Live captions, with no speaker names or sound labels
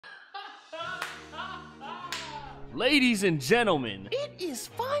Ladies and gentlemen, it is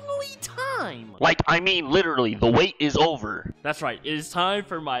finally time! Like, I mean literally, the wait is over. That's right, it is time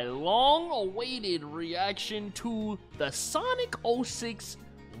for my long-awaited reaction to the Sonic 06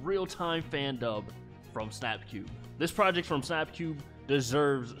 real-time Fandub from Snapcube. This project from Snapcube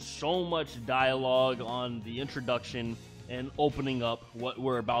deserves so much dialogue on the introduction and opening up what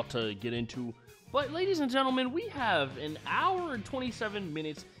we're about to get into. But ladies and gentlemen, we have an hour and 27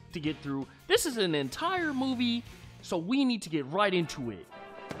 minutes to get through. This is an entire movie, so we need to get right into it.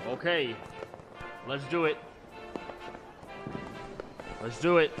 Okay, let's do it. Let's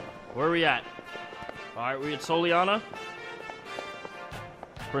do it. Where are we at? Alright, we at Soliana.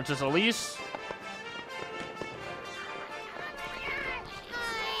 Princess Elise.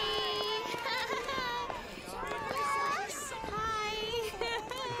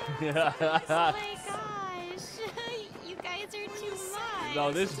 Oh my gosh, you guys are too much.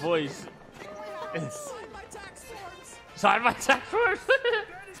 No, this voice is... Side by tax force?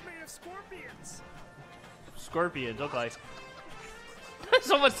 That is made of scorpions. Scorpions, okay.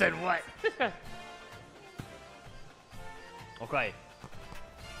 Someone said what? Okay.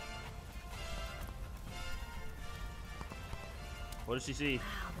 What does she see?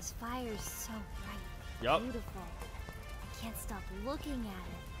 Wow, this fire is so bright. Yup. Beautiful. I can't stop looking at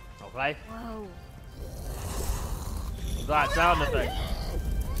it. Okay. Whoa. That sound effect.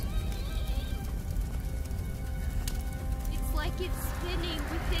 It's like it's spinning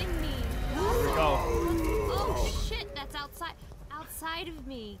within me. Here we go. Oh shit, that's outside of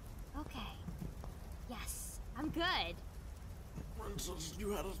me. Okay. Yes, I'm good. Princess,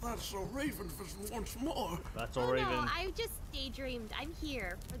 you had a that's so raven for once more. That's all Oh Raven. no, I just daydreamed. I'm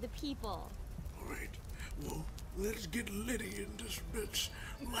here for the people. Alright, well, let's get Liddy in this bitch.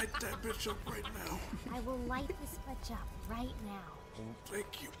 Light that bitch up right now. I will light this bitch up right now.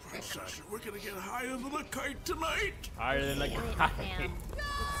 Thank you, Princess. We're gonna get higher than a kite tonight. Higher than the Lit, kite. fam.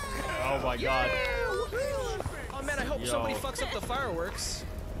 Oh my god. Oh man, I hope Yo. somebody fucks up the fireworks.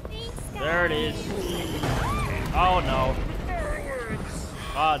 Thanks, guys. There it is. Oh no.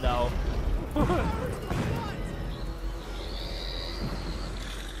 Oh no.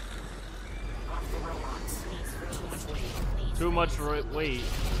 Too much weight.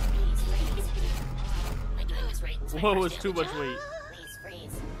 What was too much weight?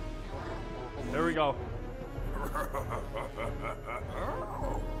 There we go.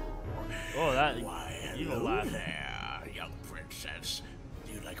 Oh, that Why, evil hello laugh. there, young princess.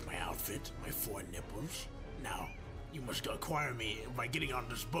 Do you like my outfit, my 4 nipples? Now, you must acquire me by getting on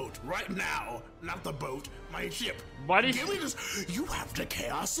this boat right now. Not the boat, my ship. Why did Give me this. You have the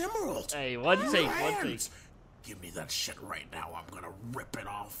Chaos Emerald. Hey, one thing, one thing. Hands. Give me that shit right now. I'm gonna rip it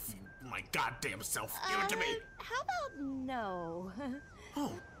off. My goddamn self. Give it to me. How about no?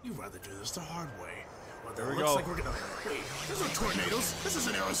 Oh, you'd rather do this the hard way. Well, There we looks go. like we're gonna. Wait, there's no tornadoes. This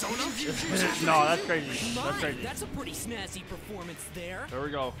isn't Arizona. No, that's crazy. That's crazy. That's a pretty snazzy performance there. There we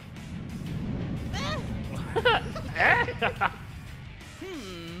go.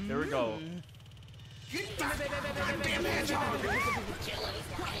 There we go. Get that goddamn hands on me.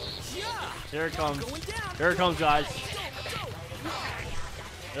 Here it comes. Going down. Here it comes, guys.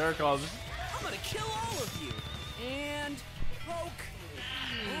 There it comes. I'm gonna kill all of you. And poke.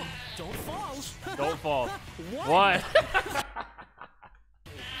 Oh, don't fall. Don't fall. One. What?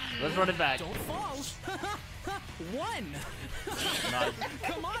 Let's run it back. Don't fall. One. Nice.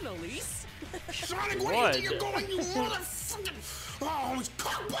 Come on, Elise. Sonic, what What? do you think you're going, you motherfucking... Oh, he's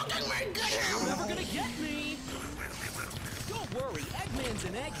cockblocking me! Get him! Never gonna get me. Don't worry, Eggman's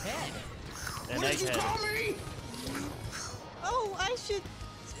an egghead. An What did you egghead. call me? Oh, I should,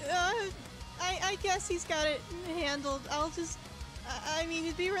 I guess he's got it handled. I'll just, I mean,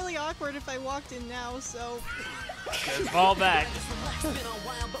 it'd be really awkward if I walked in now, so. Fall back.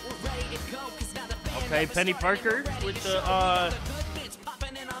 Okay, Penny Parker with the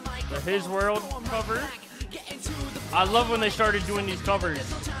His World cover. I love when they started doing these covers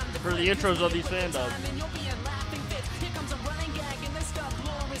for the intros of these fandoms.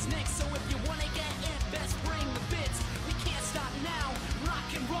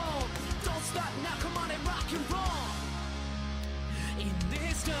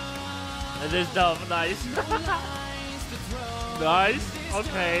 It is dumb. Nice. Nice.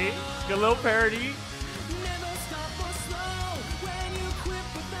 Okay. Good little parody.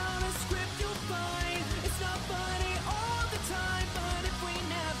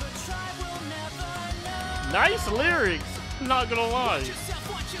 Nice lyrics. Not gonna lie. Watch yourself.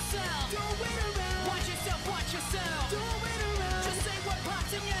 Watch yourself. Just say what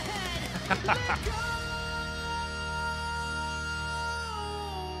pops in your head.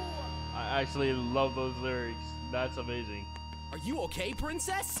 I actually love those lyrics. That's amazing. Are you okay,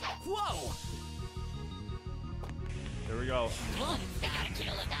 princess? Whoa! Here we go. Huh?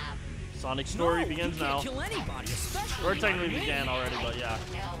 Sonic story No, begins you can't now. kill anybody, especially Or technically not me. began already, but yeah.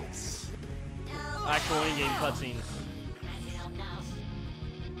 Actual in-game cutscenes.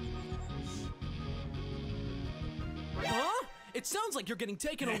 Huh? It sounds like you're getting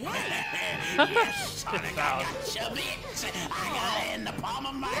taken away. Yes, Sonic, I got you, bitch. I got it in the palm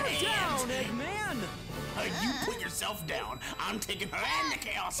of my hands. Down, Eggman. You put yourself down. I'm taking her and the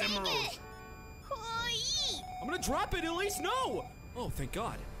Chaos Emeralds. I'm gonna drop it, Elise. No. Oh, thank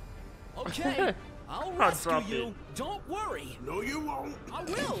God. Okay, I'll I'll rescue drop you. it. Don't worry. No, you won't. I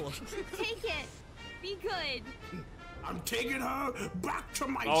will. Take it. Be good. I'm taking her back to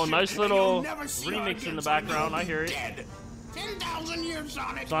my Oh, ship, nice and little you'll never see her remix again, in the Sonic. background. You'll I hear be it. Dead. 10,000 years,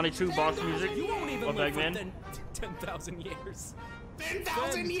 Sonic. Sonic 2 boss 10,000 music You won't even of live for Eggman. 10,000 years.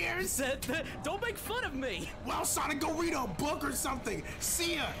 10,000 years? Don't make fun of me. Well, Sonic, go read a book or something.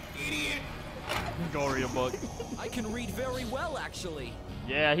 See ya, idiot. Go read a book. I can read very well, actually.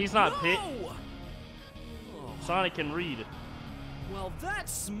 Yeah, he's not Pit. No! Sonic can read. Well,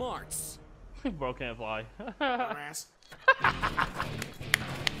 that's smarts. Bro can't fly. Ass.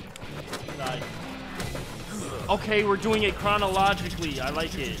 Nice. Okay, we're doing it chronologically. I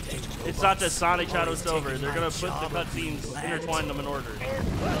like it. It's not just Sonic Shadow Silver. They're gonna put the cutscenes, intertwine them in order.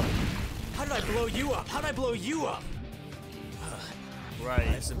 How did I blow you up? How did I blow you up? I Right.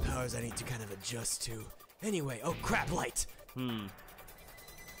 have some powers I need to kind of adjust to. Anyway, oh crap, light.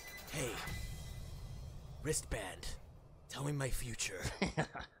 Hey, wristband. Tell me my future.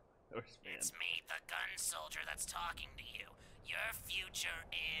 It's me, the gun soldier, that's talking to you. Your future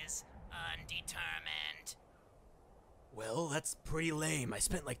is undetermined. Well, that's pretty lame. I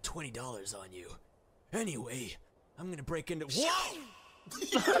spent like $20 on you. Anyway, I'm gonna break into. Whoa!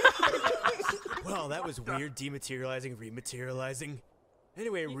 Well, that was weird. Dematerializing, rematerializing.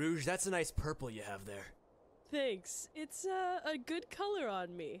 Anyway, Rouge, that's a nice purple you have there. Thanks. It's a good color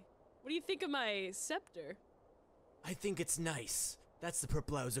on me. What do you think of my scepter? I think it's nice. That's the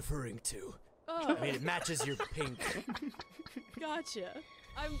purple I was referring to. Oh, I mean, it matches your pink. gotcha.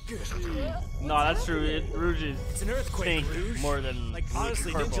 I'm. No, that's true. Rouge is It's an earthquake, pink Rouge. more than Like,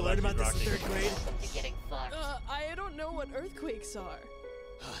 honestly, didn't you purple learn that about she's this in rocking. 3rd grade? You're getting fucked. I don't know what earthquakes are.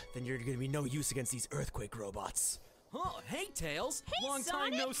 Then you're gonna be no use against these earthquake robots. Oh, hey, Tails. Hey, Long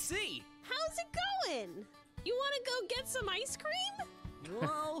time no Sonic. see. How's it going? You want to go get some ice cream?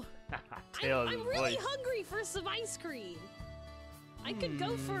 Well, Tails' I'm really voice. hungry for some ice cream. I could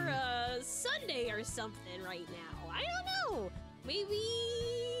go for a sundae or something right now. I don't know. Maybe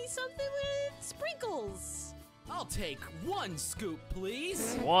something with sprinkles. I'll take 1 scoop,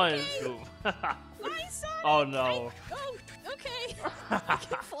 please. One scoop. Bye, Sonic. Oh no. Oh, okay. I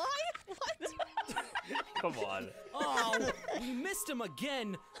can fly? What? Come on. Oh, we missed him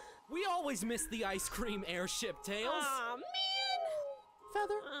again. We always miss the ice cream airship, Tails. Aw, man.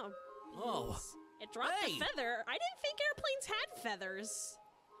 Feather? Oh. Oh. It dropped Hey. a feather. I didn't think airplanes had feathers.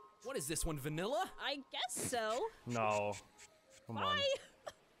 What is this one, vanilla? I guess so. No. Come on. Bye.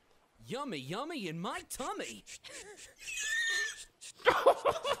 Yummy, yummy in my tummy.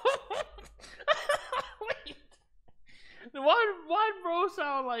 Why bro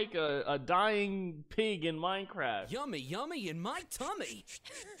sound like a dying pig in Minecraft? Yummy, yummy in my tummy.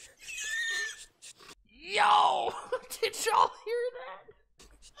 Yo! Did y'all hear that?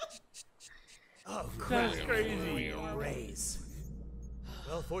 Oh, That's crazy. Rays.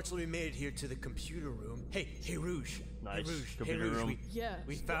 Well, fortunately, we made it here to the computer room. Hey, Rouge. Nice. Hey, Rouge. Computer hey, Rouge. room. Yeah.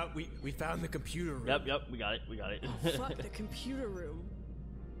 We found the computer room. Yep, we got it. Fuck the computer room.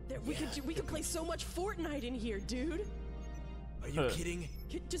 There, we could play so much Fortnite in here, dude. Are you kidding?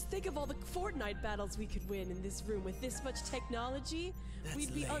 Just think of all the Fortnite battles we could win in this room with this much technology. That's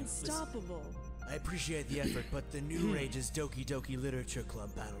We'd be lame. unstoppable. I appreciate the effort, but the new rage is Doki Doki Literature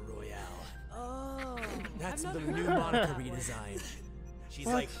Club Battle Royale. Oh, That's I've the not new heard of Monica that one. redesign. She's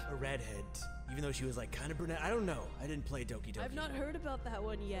like a redhead, even though she was like kind of brunette. I don't know. I didn't play Doki Doki. I've not heard about that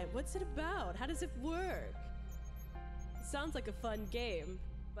one yet. What's it about? How does it work? It sounds like a fun game,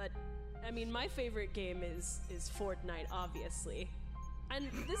 but I mean, my favorite game is Fortnite, obviously. And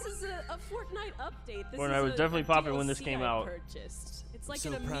this is a Fortnite update. This Fortnite is was a definitely popular when this DLC came I out. Purchased. It's like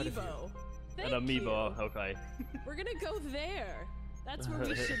so an proud of you. amiibo. An Thank amiibo, you. okay. We're gonna go there. That's where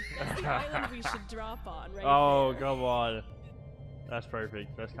we should. That's the island we should drop on, right Oh, there. come on. That's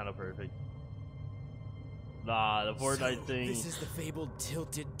perfect. That's kind of perfect. Nah, the Fortnite So, thing. This is the fabled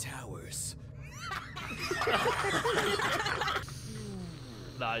Tilted Towers.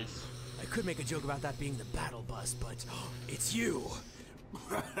 Nice. I could make a joke about that being the battle bus, but it's you.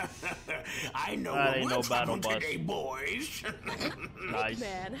 I know That what ain't we're no battle talking bus. today, boys. Nice.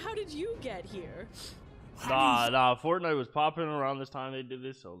 Man, how did you get here? Nah, Fortnite was popping around this time they did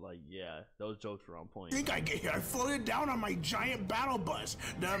this, so like, yeah, those jokes were on point. I think I get here. I floated down on my giant battle bus.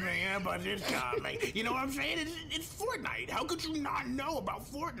 Nothing but it's coming. You know what I'm saying? It's Fortnite. How could you not know about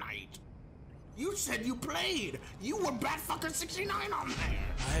Fortnite? You said you played. You were Batfucker 69 on there.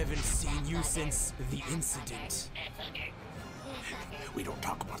 I haven't seen you since the incident. We don't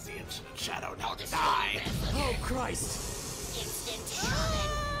talk about the incident. Shadow, now die. Oh, Christ.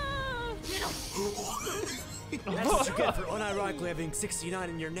 That's what you get for unironically having 69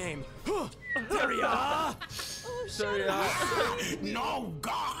 in your name. There you are! No,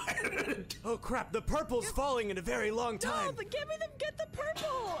 God! Oh crap, the purple's falling in a very long time. No, get the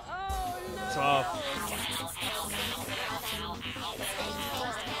purple! Oh no! Tough.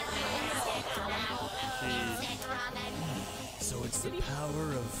 So it's the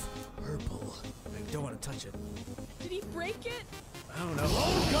power of purple. I don't want to touch it. Did he break it? I don't know.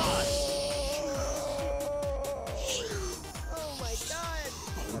 Oh God! Oh my god!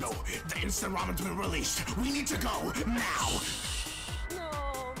 Oh no, the instant ramen's been released. We need to go now.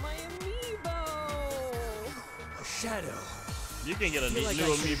 No, my amiibo! A shadow. You can get a I feel new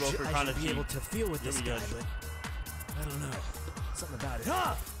like amiibo for I trying to should be able to feel with this Here guy, we go. but I don't know. Something about it.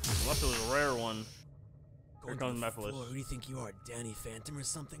 Ah! Unless it was a rare one. Here Going comes to the Mephiles. floor. Who do you think you are, Danny Phantom or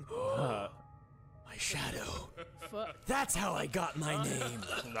something? Uh, My shadow. Fuck. That's how I got my name.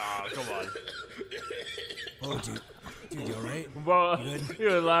 nah, come on. Oh, dude. Dude, you alright? Bro, You good? he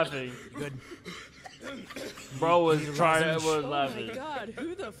was laughing. You good? Bro was need a trying lozenge? was Oh laughing. my god,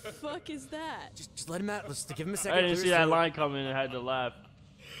 who the fuck is that? Just let him out. Let's give him a second. I didn't clear see his that throat. line coming and had to laugh.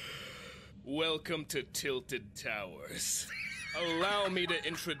 Welcome to Tilted Towers. Allow me to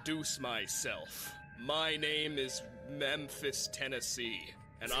introduce myself. My name is Memphis, Tennessee,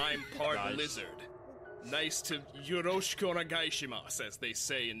 and I'm part Nice. lizard. Nice to yoroshiku onegaishimasu, as they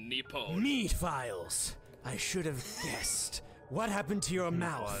say in Nippon. Meat files. I should have guessed. What happened to your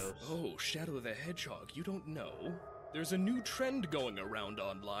mouth? Oh, Shadow the Hedgehog, you don't know? There's a new trend going around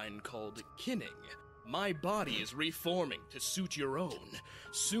online called kinning. My body is reforming to suit your own.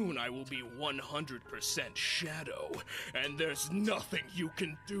 Soon I will be 100% Shadow, and there's nothing you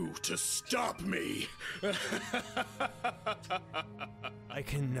can do to stop me. I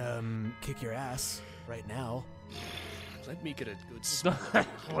can kick your ass right now. Let me get a good smell. Kick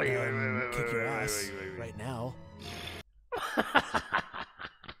your ass right now.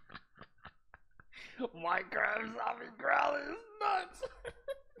 Minecraft zombie growl is nuts.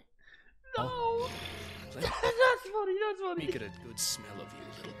 Oh. That's funny. That's Let me funny. get a good smell of you,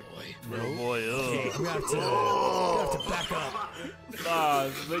 little boy. Little boy, Okay, ugh. we have to back up. Nah,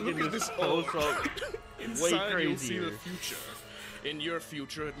 it's making Look at this this whole hole. way Inside, you'll see crazier. the future. In your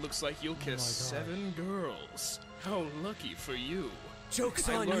future, it looks like you'll kiss 7 girls. How lucky for you. Joke's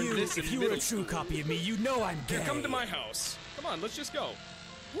I on learned you. this If in you were a middle true school. copy of me, you know I'm gay. Here, come to my house. Come on, let's just go.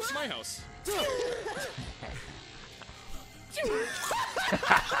 It's my house.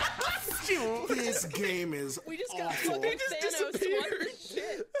 This game is We just got awful. fucking Thanos one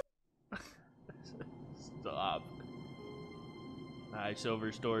shit. Stop. Alright,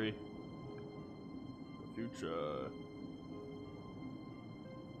 Silver story. The future.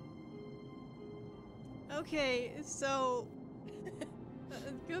 Okay, so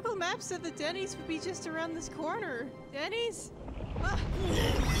Google Maps said the Denny's would be just around this corner. Denny's? Ah,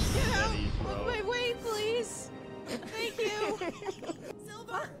 get out Denny's, of bro. my way, please. Thank you.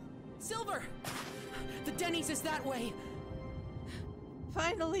 Silver! Silver! The Denny's is that way.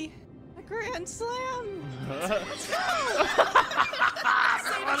 Finally, a grand slam. Save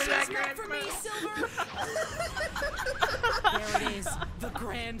a cheese for me, Silver! There it is. The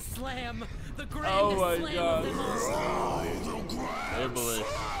Grand Slam. The grandest Oh my slam God. of them all. Iblis.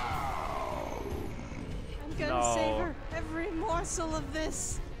 I'm gonna No. savor every morsel of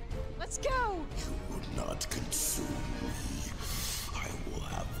this. Let's go. Would not consume me. I will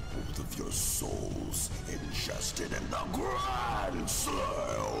have both of your souls ingested in the Grand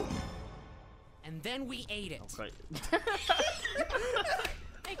Slam. And then we ate it. Okay.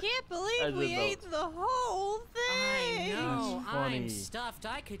 I can't believe As we in the- ate the whole thing. I know. That's funny. I'm stuffed.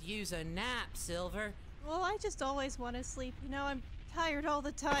 I could use a nap, Silver. Well, I just always want to sleep. You know, I'm tired all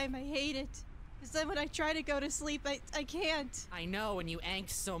the time. I hate it. Because then when I try to go to sleep, I can't. I know, and you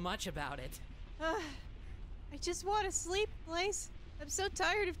angst so much about it. I just want to sleep, Blaze. I'm so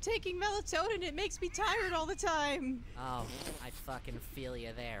tired of taking melatonin. It makes me tired all the time. Oh, I fucking feel you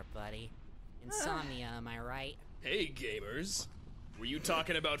there, buddy. Insomnia, am I right? Hey, gamers. Were you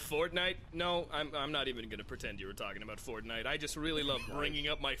talking about Fortnite? No, I'm not even gonna pretend you were talking about Fortnite. I just really love bringing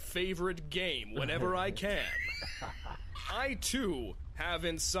up my favorite game whenever I can. I, too, have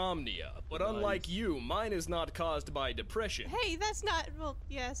insomnia, but unlike you, mine is not caused by depression. Hey, that's not. Well,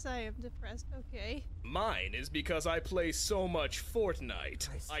 yes, I am depressed. Okay. Mine is because I play so much Fortnite.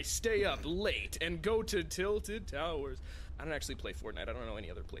 I stay up late and go to Tilted Towers. I don't actually play Fortnite. I don't know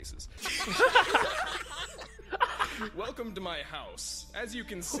any other places. Welcome to my house. As you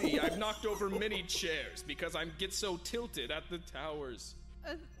can see, I've knocked over many chairs because I get so tilted at the towers.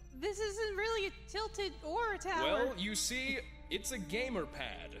 This isn't really a tilted or a tower. Well, you see, it's a gamer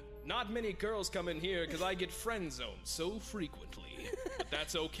pad. Not many girls come in here because I get friend zoned so frequently. But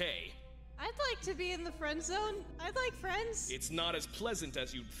that's okay. I'd like to be in the friend zone. I'd like friends. It's not as pleasant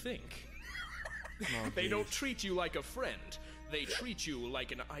as you'd think. They don't treat you like a friend. They treat you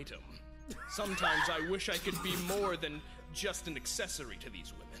like an item. Sometimes I wish I could be more than just an accessory to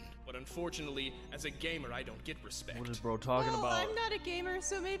these women. But unfortunately, as a gamer, I don't get respect. What is bro talking about? I'm not a gamer,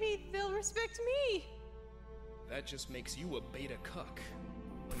 so maybe they'll respect me. That just makes you a beta cuck.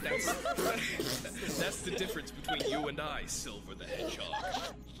 That's the difference between you and I, Silver the Hedgehog.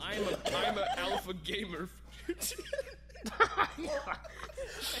 I'm an alpha gamer.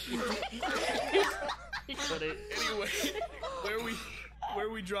 Anyway, where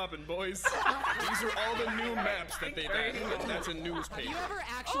we dropping, boys? These are all the new maps that they've added. That's a newspaper. Have you ever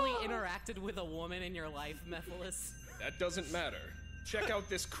actually interacted with a woman in your life, Mephiles? That doesn't matter. Check out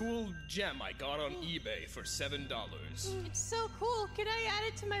this cool gem I got on eBay for $7. It's so cool. Can I add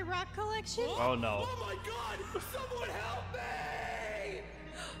it to my rock collection? Oh no. Oh my god! Someone help me!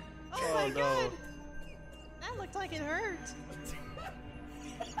 Oh my god. That looked like it hurt.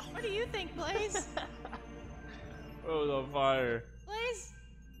 What do you think, Blaze? Oh, the fire. Blaze?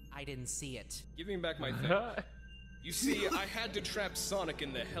 I didn't see it. Give me back my thing. You see, I had to trap Sonic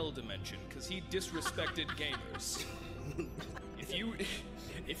in the Hell Dimension because he disrespected gamers.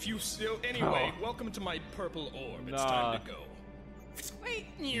 If you still... Anyway, welcome to my purple orb. It's time to go. Wait.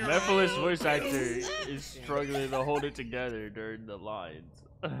 Mephiles' voice actor is struggling to hold it together during the lines.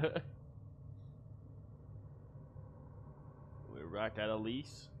 We're back at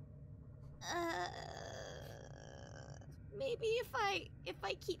Elise. Maybe if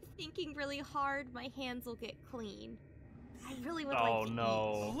I keep thinking really hard, my hands will get clean. I really would like to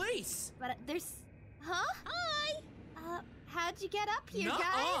eat. Police! But there's... Huh? Hi! How'd you get up here,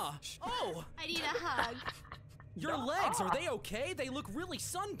 guys? Oh! I need a hug. Your legs, are they okay? They look really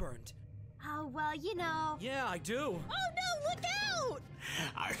sunburned. Oh, well, you know. Yeah, I do. Oh, no, look out!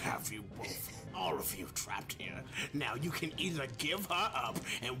 I have you both, all of you, trapped here. Now you can either give her up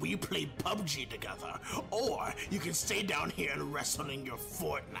and we play PUBG together, or you can stay down here and wrestle in your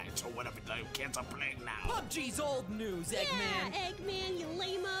Fortnite or whatever the kids are playing now. PUBG's old news, Eggman. Yeah, Eggman, you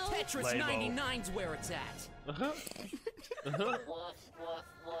lame-o. Tetris 99's where it's at.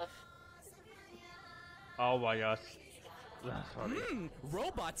 Oh my gosh. That's funny.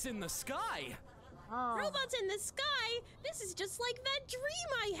 Robots in the sky. Oh. Robots in the sky? This is just like that dream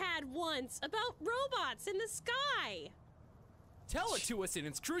I had once about robots in the sky. Tell it to us in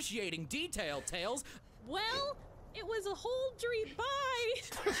excruciating detail, Tails. Well, it was a whole dream. Bye.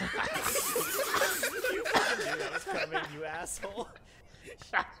 You fucking knew that was coming, you asshole.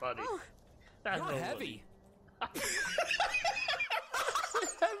 That's funny. Oh. That's You're so heavy.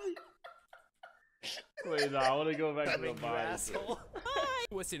 Wait, no, I want to go back to the You asshole. Bye.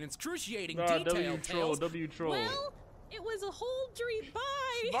 To us in excruciating Nah, detail, W troll, Tails. W troll. Well, it was a whole dream.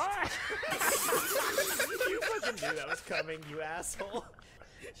 Bye. Bye. You fucking knew that was coming, you asshole.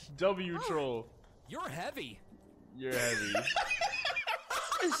 W troll. You're heavy. You're heavy.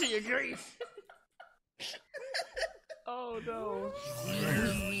 She agrees. Oh no.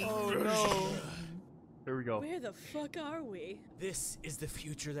 Oh no. Here we go. Where the fuck are we? This is the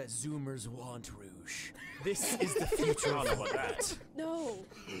future that Zoomers want, Rouge. This is the future of that. No,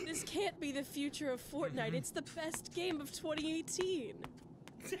 this can't be the future of Fortnite. It's the best game of 2018.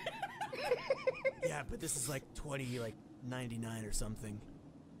 Yeah, but this is like 99 or something.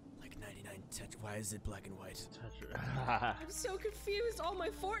 Like 99 why is it black and white? I'm so confused. All my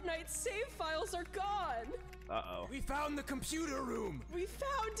Fortnite save files are gone. Uh-oh. We found the computer room! We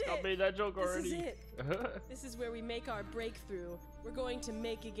found it! I made that joke already. This is it. This is where we make our breakthrough. We're going to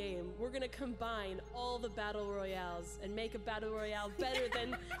make a game. We're gonna combine all the battle royales and make a battle royale better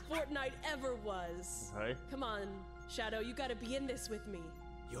than Fortnite ever was. Okay. Come on, Shadow, you gotta be in this with me.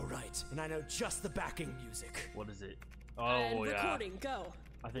 You're right, and I know just the backing music. What is it? And Oh, yeah. recording, go.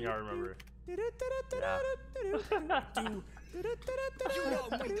 I think I remember. You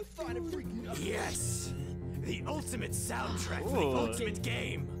want me to find a freaking... Yes! The ultimate soundtrack for the Ooh. ultimate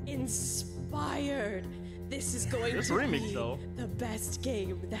game. Inspired. This is going This to remix, be though. the best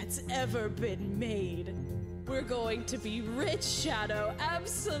game that's ever been made. We're going to be rich, Shadow.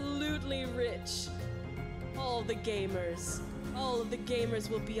 Absolutely rich. All of the gamers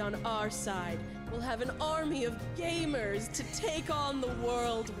will be on our side. We'll have an army of gamers to take on the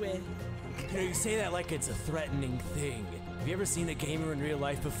world with. You know, you say that like it's a threatening thing. Have you ever seen a gamer in real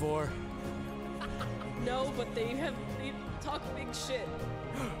life before? No, but they talk big shit.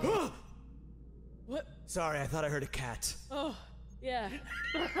 What? Sorry, I thought I heard a cat. Oh, yeah.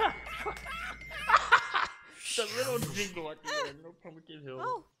 The little jingle at the end. No Pumpkin Hill.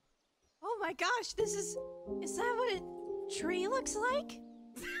 Oh my gosh, is that what a tree looks like?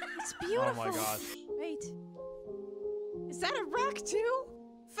 It's beautiful. Oh my gosh. Wait. Is that a rock too?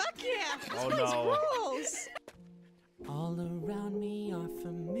 Fuck yeah! Oh This place no. rules! All around me are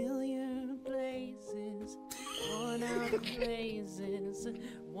familiar places, worn out places,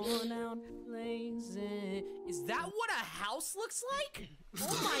 worn out places. Is that what a house looks like?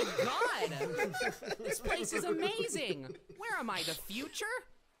 Oh my god! This place is amazing! Where am I, the future?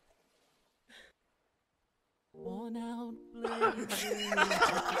 Worn out places.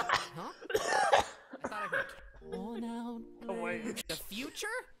 Huh? I thought I heard. Worn out Oh wait. places. The future?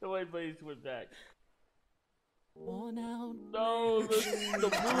 The way Blaze went back. Worn out. No, the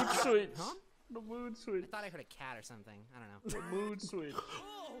mood switch. Huh? The mood switch. I thought I heard a cat or something. I don't know. The mood switch.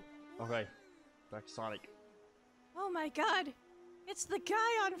 Okay, back to Sonic. Oh my god! It's the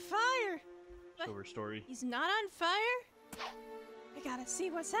guy on fire! Silver story. He's not on fire? I gotta see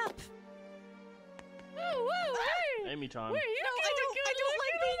what's up. Oh, whoa, hey! Amy time. No, I don't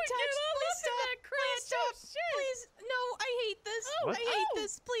like being touched. Please stop. Please stop. Please. No, I hate this. What? I hate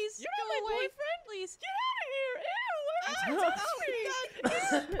this. Please You're go not my away. boyfriend? Please. Get out of here! Ew! Oh my god. This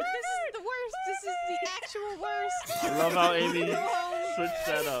is the worst. This is the actual worst. I love how Amy No. switched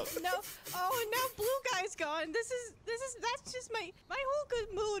that up. No. Oh, and now Blue Guy's gone. That's just my whole good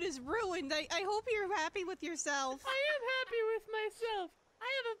mood is ruined. I hope you're happy with yourself. I am happy with myself. I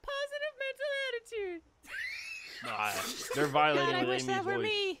have a positive mental attitude. Nah, they're violating God, I with wish Amy's that were voice.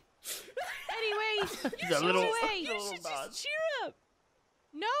 me. Anyway, The little, away. You little should nod. just cheer up.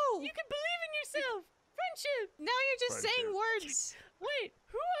 No. You can believe in yourself. Friendship. Now you're just saying Friendship. words. Wait,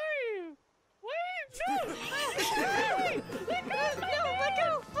 who are you? Wait, no! Wait, let go! No, let go,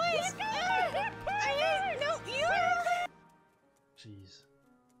 please. No, you. Jeez.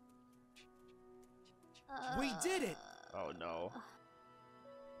 We did it! Oh no.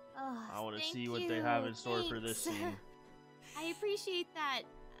 I want to Thank see what they have in you. store for this Thanks. scene. I appreciate that.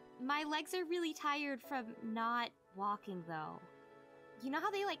 My legs are really tired from not walking, though. You know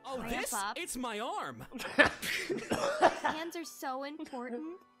how they like Oh, cramp this? up? It's my arm. Hands are so important.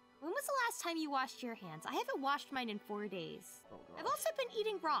 When was the last time you washed your hands? I haven't washed mine in 4 days. Oh, I've also been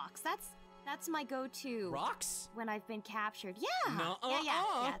eating rocks. That's my go-to. Rocks? When I've been captured. Yeah. No,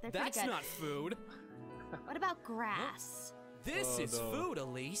 yeah, they're That's pretty good. not food. What about grass? This Oh, is no. food,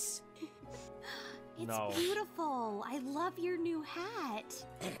 Elise. It's No. beautiful. I love your new hat.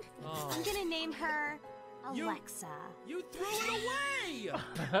 Oh. I'm gonna name her You- Alexa. You threw it away!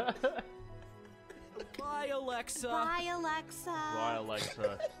 Bye, Alexa. Bye, Alexa. Why,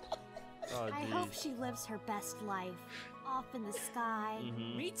 Alexa? Oh, I geez. hope she lives her best life. Off in the sky.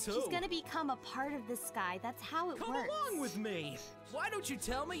 Mhm. Me too. She's gonna become a part of the sky. That's how it Come works. along with me. Why don't you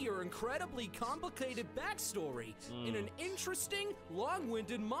tell me your incredibly complicated backstory in an interesting,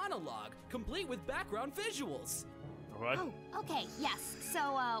 long-winded monologue, complete with background visuals? What? Oh, okay, yes.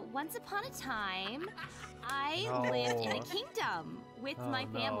 So, once upon a time, I No. lived in a kingdom with Oh, my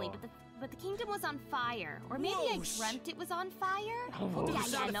family, no. but the kingdom was on fire. Or maybe I Whoosh. dreamt it was on fire? Whoosh. Yeah,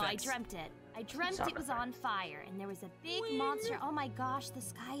 Sound no, I effects. dreamt it. I dreamt Sound it was on fire, and there was a big monster. Oh my gosh, the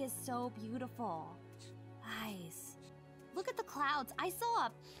sky is so beautiful. Guys, look at the clouds. I saw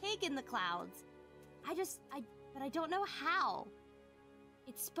a pig in the clouds. But I don't know how.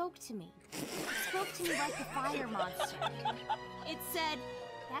 It spoke to me. It spoke to me like the fire monster. It said,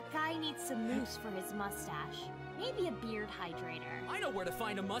 that guy needs some mousse for his mustache. Maybe a beard hydrator. I know where to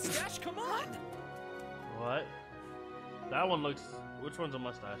find a mustache. Come on. What? That one looks. Which one's a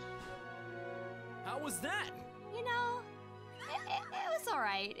mustache? How was that? You know, it was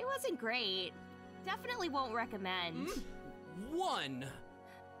alright. It wasn't great. Definitely won't recommend. One.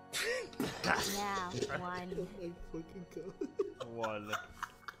 Yeah, one. One.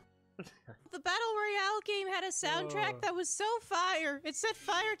 The Battle Royale game had a soundtrack that was so fire. It set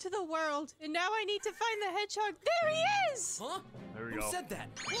fire to the world. And now I need to find the hedgehog. There he is! Huh? There we Who go. said that?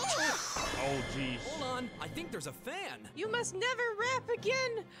 Oh, jeez. Hold on, I think there's a fan. You must never rap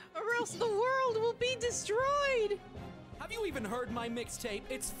again, or else the world will be destroyed. Have you even heard my mixtape?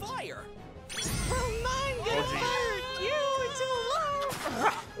 It's fire. Oh, mine gonna fire you into a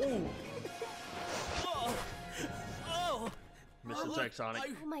love. Oh, Mr. Tech Sonic.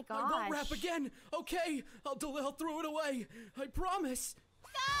 Oh my I won't rap gosh. again. Okay, I'll throw it away. I promise.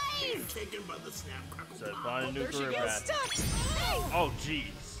 Guys! Taken by the Snapcube. Said find a new there she career goes. path. Stop! Hey! Oh,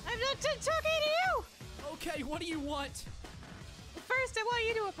 jeez. I'm not done talking to you! Okay, what do you want? First, I want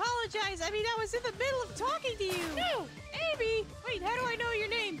you to apologize. I mean, I was in the middle of talking to you. No! Amy! Wait, how do I know your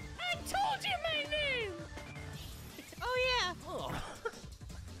name? I told you my name! Oh, yeah. Oh.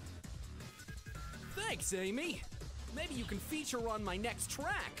 Thanks, Amy. Maybe you can feature on my next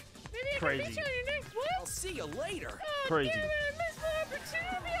track. Maybe I Crazy. can feature on your next what? I'll see you later. Crazy. Damn it, I missed my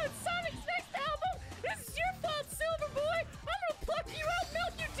opportunity to be on Sonic's next album. This is your fault, Silver Boy. I'm gonna pluck you out,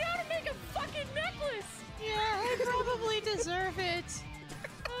 melt you down, and make a fucking necklace. Yeah, I probably deserve it.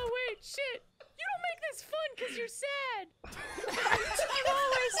 Oh, wait, shit. You don't make this fun because you're sad. I'm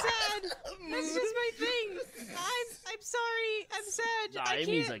always sad. That's just my thing. I'm sorry. I'm sad. Nah, I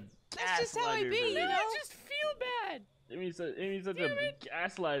Amy's can't. a That's just how I gaslighter, be, you man. know? I just feel bad. Amy's such a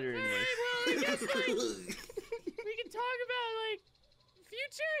gaslighter in this. Well, I guess, like, we can talk about, like,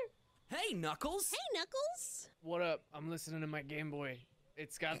 future? Hey, Knuckles. Hey, Knuckles. What up? I'm listening to my Game Boy.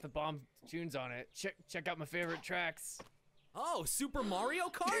 It's got the bomb tunes on it. Check out my favorite tracks. Oh, Super Mario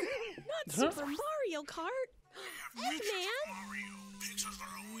Kart? Not Super Mario Kart. Eggman. Mario, pictures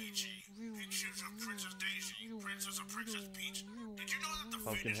of Luigi, pictures of Princess Daisy, Princess of Princess Peach. Did you know that the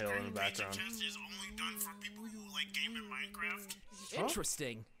Pumpkin fitness Hill in the green beta background. test is only done for people who like game in Minecraft?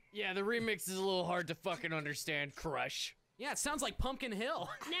 Interesting. Yeah, the remix is a little hard to fucking understand, Crush. Yeah, it sounds like Pumpkin Hill.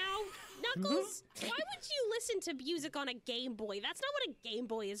 Now, Knuckles, why would you listen to music on a Game Boy? That's not what a Game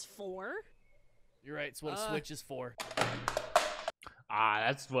Boy is for. You're right, it's what a Switch is for.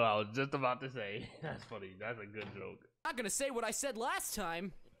 That's what I was just about to say. That's funny. That's a good joke. I'm not gonna say what I said last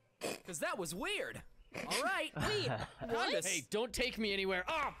time, because that was weird. All right. Wait, what? Hey, don't take me anywhere.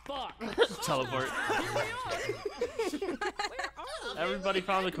 Oh, fuck! Teleport. Here we are. Everybody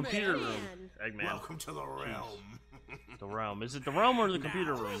found the computer room. Eggman. Welcome to the realm. The realm. Is it the realm or the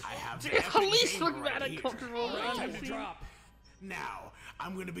computer room? I have the At least epic look game mad right here. uncomfortable. Time to drop. Now,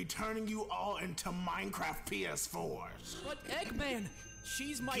 I'm gonna be turning you all into Minecraft PS4s. But Eggman,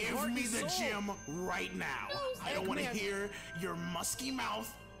 she's my Give heart me and the soul. gym right now. I don't want to Eggman. hear your musky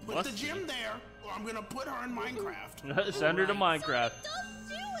mouth. Put Musky? the gym there, or I'm gonna put her in Minecraft. Send her to Minecraft. Don't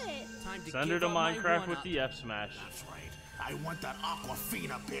do it. Time to Send give her to up my Minecraft with one-up. the F smash. That's right. I want that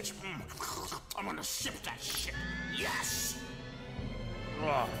Aquafina, bitch. I'm gonna ship that shit. Yes!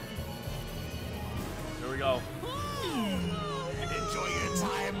 Ugh. Here we go. Enjoy your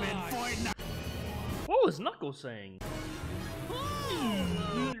time in Fortnite. What was Knuckles saying?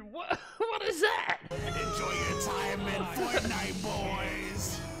 What is that? Enjoy your time in Fortnite,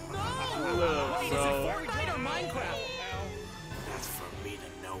 boys. Look, Wait, is bro. it Fortnite or Minecraft? That's for me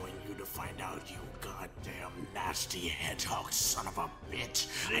to know and you to find out, you goddamn nasty hedgehog son of a bitch.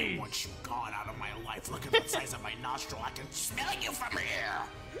 I want you gone out of my life. Look at the size of my nostril. I can smell you from here.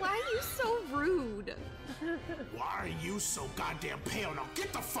 Why are you so rude? Why are you so goddamn pale? Now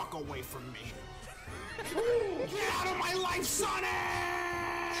get the fuck away from me. Get out of my life, Sonic!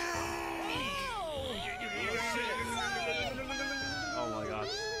 Oh my gosh.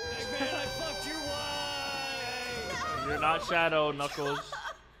 Eggman, I fucked your wife! You're not Shadow, Knuckles.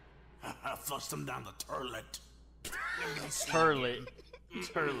 I flushed him down the toilet. Turlet.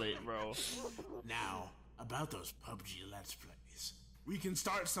 Turlet, bro. Now, about those PUBG Let's Plays. We can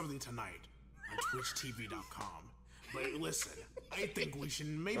start something tonight on TwitchTV.com. But listen, I think we should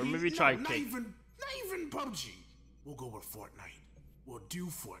maybe... Or maybe no, try not Cake. even PUBG. We'll go with Fortnite. We'll do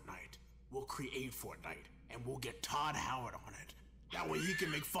Fortnite. We'll create Fortnite. And we'll get Todd Howard on it. That way he can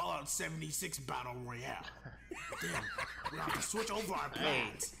make Fallout 76 Battle Royale. Then we'll have to switch over our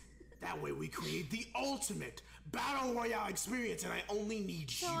plans. That way we create the ultimate Battle Royale experience, and I only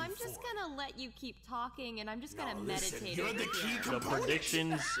need So you I'm just for gonna let you keep talking, and I'm just gonna listen, meditate. you're over the key here. The component.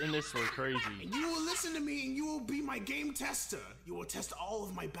 predictions in this were crazy. You will listen to me and you will be my game tester. You will test all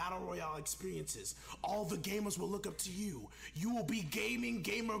of my Battle Royale experiences. All the gamers will look up to you. You will be gaming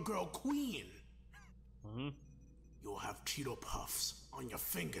gamer girl queen. You will have Cheeto Puffs on your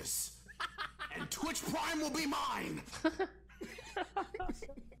fingers. And Twitch Prime will be mine.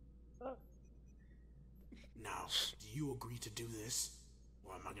 Now, do you agree to do this?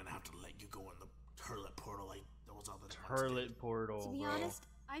 Or am I I'm gonna have to let you go in the turlet portal like those other ones Turlet portal. To be honest,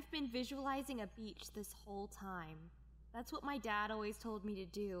 I've been visualizing a beach this whole time. That's what my dad always told me to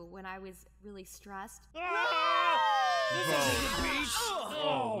do when I was really stressed. This isn't the beach!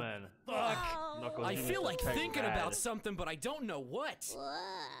 Oh, man. Fuck! Knuckles, I you feel need like to take thinking rad. about something, but I don't know what.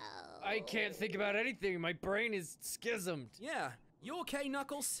 I can't think about anything. My brain is schismed. Yeah. You okay,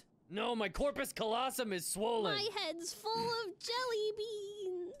 Knuckles? No, my corpus callosum is swollen. My head's full of jelly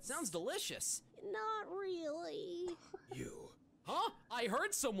beans. Sounds delicious. Not really. You. Huh? I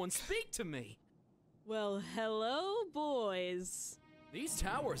heard someone speak to me. Well, hello, boys. These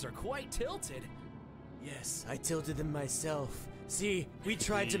towers are quite tilted. Yes, I tilted them myself. See, we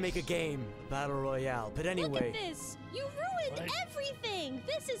tried to make a game, a battle royale, but anyway. Look at this. You ruined everything.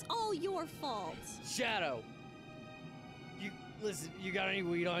 This is all your fault. Shadow. Listen, you got any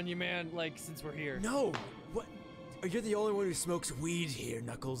weed on you, man? Like, since we're here. No! What? You're the only one who smokes weed here,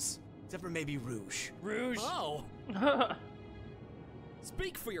 Knuckles. Except for maybe Rouge. Rouge? Oh!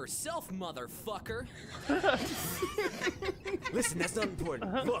 Speak for yourself, motherfucker! Listen, that's not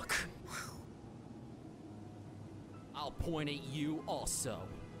important. Look! I'll point at you also.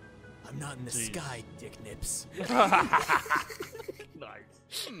 I'm not in the sky, Dick Nips.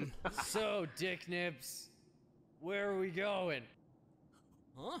 Nice. So, Dick Nips, where are we going?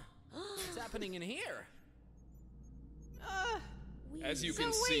 Huh? What's happening in here? As you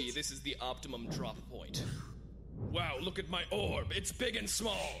can see, this is the optimum drop point. Wow, look at my orb. It's big and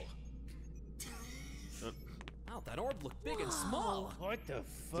small. Wow, that orb looked big and small. What the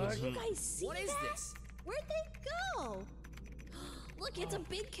fuck? Did you guys see What is that? this? Where'd they go? Look, it's a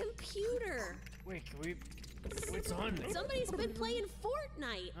big computer. Wait, can we... What's on there? Somebody's been playing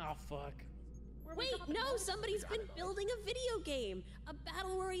Fortnite. Oh, fuck. Wait, no, somebody's been building a video game. A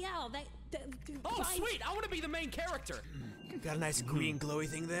battle royale. Oh, guys- sweet! I want to be the main character. Got a nice green glowy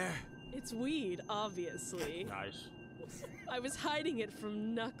thing there? It's weed, obviously. Nice. I was hiding it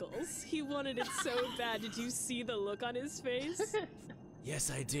from Knuckles. He wanted it so bad. Did you see the look on his face?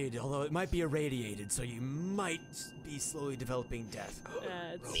 Yes, I did, although it might be irradiated, so you might be slowly developing death.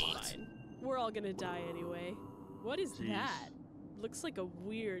 It's fine. We're all gonna die anyway. What is that? Looks like a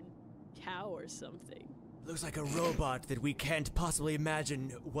weird cow or something. Looks like a robot that we can't possibly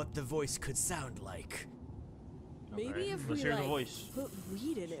imagine what the voice could sound like. Maybe if let's we hear the like voice. put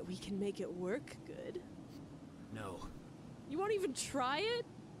weed in it, we can make it work good. No. You won't even try it?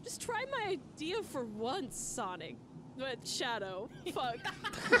 Just try my idea for once, Sonic. But Shadow, fuck.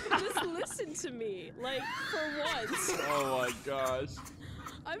 Just listen to me, like, for once. Oh my gosh.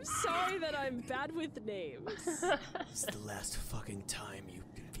 I'm sorry that I'm bad with names. This is the last fucking time you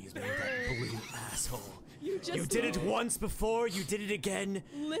confused me with that blue asshole. You did it once before, you did it again.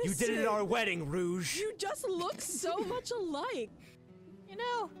 You did it at our wedding, Rouge. You just look so much alike. You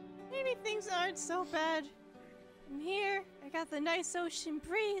know, maybe things aren't so bad. I'm here. I got the nice ocean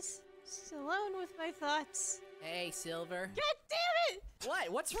breeze. Just alone with my thoughts. Hey, Silver. God damn it!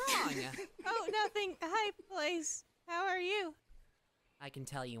 What? What's wrong? Oh, nothing. Hi, Blaze. How are you? I can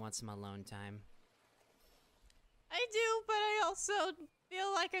tell you want some alone time. I do, but I also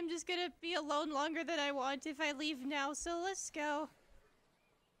feel like I'm just gonna be alone longer than I want if I leave now, so let's go.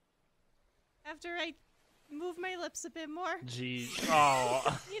 After I move my lips a bit more. Jeez.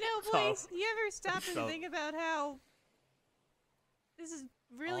 Oh. You know, Blaze, you ever stop and think about how this is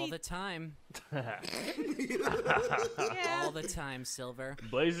really... All the time. Yeah. All the time, Silver.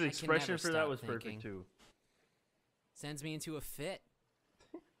 Blaze's I can expression never for that stop was thinking. perfect too. Sends me into a fit.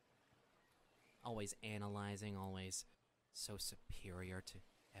 Always analyzing, always so superior to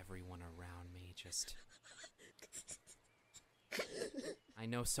everyone around me, just... I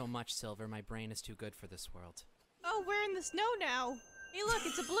know so much, Silver. My brain is too good for this world. Oh, we're in the snow now. Hey, look,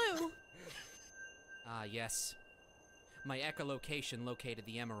 it's a blue. Ah, yes. My echolocation located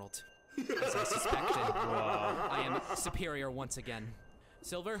the emerald. As I suspected. Wow. I am superior once again.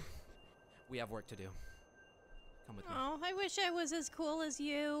 Silver, we have work to do. Come with me. Oh, I wish I was as cool as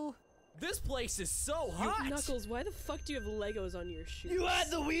you. This place is so hot! Knuckles, why the fuck do you have Legos on your shoes? You had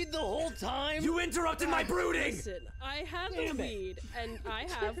the weed the whole time? You interrupted my brooding! Listen, I have the weed, and I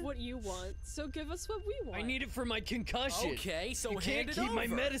have what you want, so give us what we want. I need it for my concussion. Okay, so you hand can't it keep my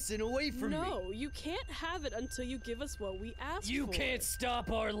over. medicine away from me. No, you can't have it until you give us what we asked for. You can't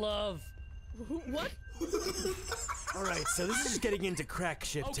stop our love. What? Alright, so this is just getting into crack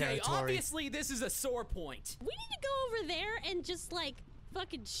ship Okay, territory. obviously this is a sore point. We need to go over there and just, like,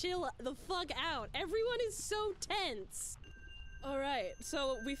 fucking chill the fuck out. Everyone is so tense. Alright,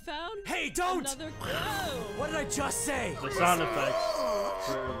 so we found Hey, don't! another... Whoa! What did I just say? The sound effects.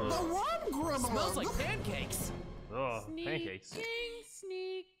 The one gremlin. Smells like pancakes. Oh, pancakes.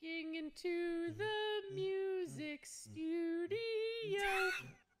 Sneaking, Sneaking into the music studio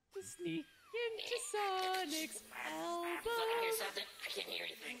to sneak into Sonic's album. I can't hear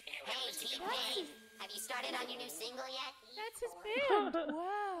anything. Hey, T-Pain, have you started on your new single yet? That's his band.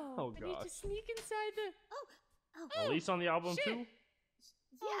 Wow. Oh, I need gosh. to sneak inside the. Release on the album shit. too?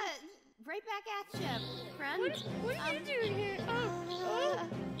 Yeah, right back at you, friend. What are you doing here?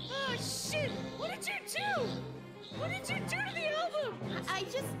 Oh, shit! What did you do? What did you do to the album? I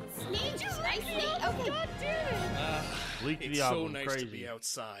just sneaked. I sneaked. Okay. God damn it! Leaked It's the album. so nice Crazy. to be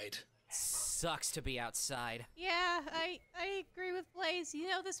outside. Sucks to be outside. Yeah, I agree with Blaze. You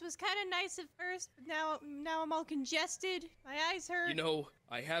know, this was kind of nice at first, but now I'm all congested. My eyes hurt. You know,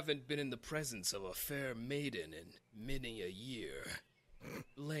 I haven't been in the presence of a fair maiden in many a year.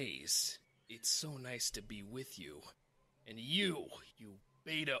 Blaze, it's so nice to be with you. And you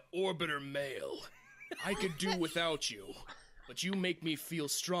beta orbiter male. I could do without you, but you make me feel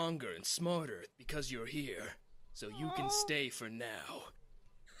stronger and smarter because you're here. So you can stay for now.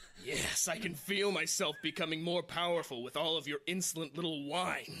 Yes, I can feel myself becoming more powerful with all of your insolent little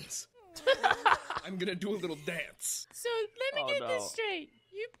whines. I'm gonna do a little dance. So let me get this straight.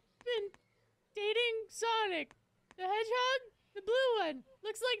 You've been dating Sonic, the Hedgehog, the blue one.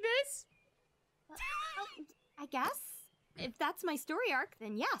 Looks like this. I guess. If that's my story arc,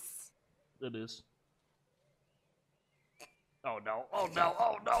 then yes. It is. Oh no! Oh no!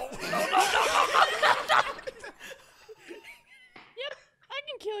 Oh no! No! No! No! Yep, I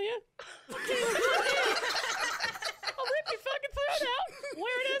can kill you. Okay, I'll rip your fucking throat out.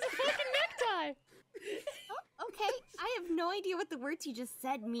 Wear it as a fucking necktie. Oh, okay, I have no idea what the words you just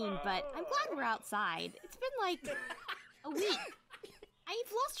said mean, but I'm glad we're outside. It's been like a week.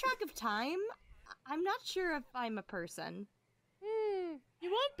 I've lost track of time. I'm not sure if I'm a person. You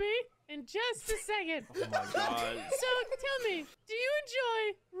won't be in just a second. Oh my god. So tell me, do you enjoy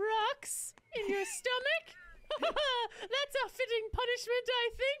rocks in your stomach? That's a fitting punishment, I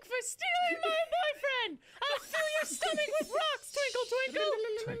think, for stealing my boyfriend. I'll fill your stomach with rocks, Twinkle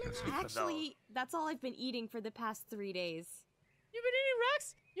Twinkle. Actually, that's all I've been eating for the past 3 days. You've been eating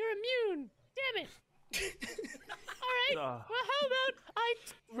rocks? You're immune. Damn it. All right. Well, how about I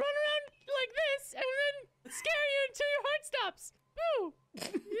run around like this and then scare you until your heart stops? Boo!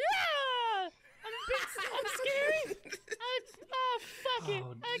 Yeah! I'm scary. Fuck it.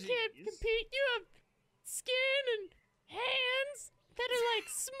 I can't compete. You have skin and hands that are like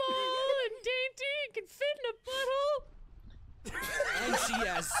small and dainty and can fit in a butthole. And she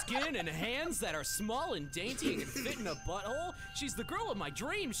has skin and hands that are small and dainty and can fit in a butthole. She's the girl of my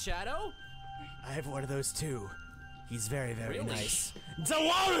dreams, Shadow. I have one of those too. He's very, very Really? nice.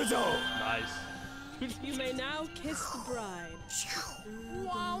 Zawarudo! Nice. You may now kiss the bride.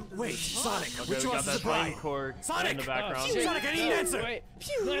 Wait, Sonic, Okay, which we got one's that the bride? flame cord Sonic! in the background. Sonic, I need an answer! Wait,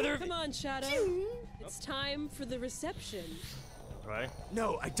 Come on, Shadow. It's time for the reception. Right?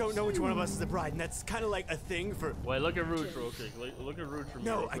 No, I don't know which one of us is the bride, and that's kind of like a thing for... Wait, look at Rouge real quick. Look at Rouge for me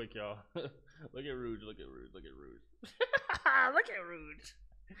No, real I- quick, y'all. Look at Rouge. Look at Rouge. Look at Rouge. Look at Rouge.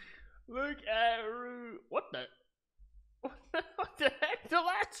 Look at Rouge. What the? What the heck? The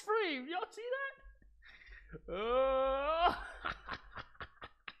last frame. Y'all see that?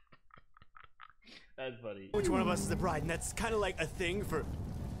 That's funny. Which one of us is the bride, and that's kind of like a thing for...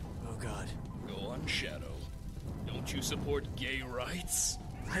 Oh, God. Go on, Shadow. Don't you support gay rights?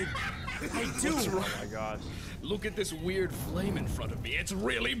 I do! What's wrong? Oh my gosh. Look at this weird flame in front of me. It's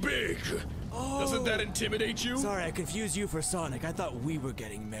really big. Doesn't that intimidate you? Sorry, I confused you for Sonic. I thought we were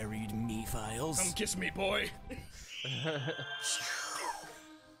getting married, me-files. Come kiss me, boy.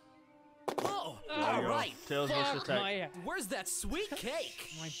 Oh, There you all go. right. Tails versus Tech. My, Where's that sweet cake?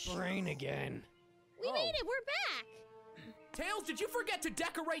 my brain again. We made it. We're back. Tails, did you forget to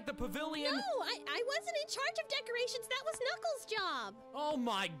decorate the pavilion? No, I wasn't in charge of decorations. That was Knuckles' job. Oh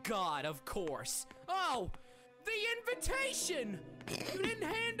my god, of course. Oh, the invitation! You didn't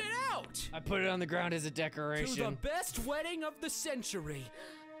hand it out! I put it on the ground as a To decoration. the best wedding of the century.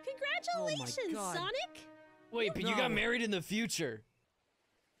 Congratulations, God. Sonic. Wait, but you got married in the future.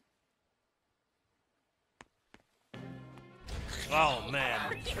 Oh man.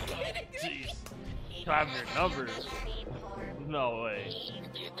 Jeez. I have your numbers. No way.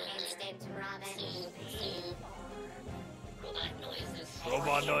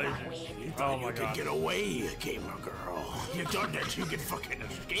 Robot noises. You Oh thought my you could god. get away, gamer girl. You thought that you could fucking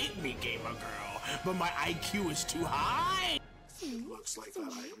escape me, gamer girl. But my IQ is too high. Looks like that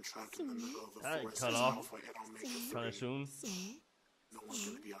I am trapped in the middle of the That forest. cut Now off if I don't make it kind of through, soon. no one's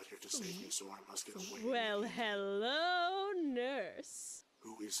gonna be out here to save me, so I must get away. Well, hello, nurse.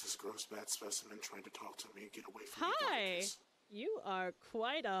 Who is this gross bad specimen trying to talk to me? Get away from me, Hi. Darkus. You are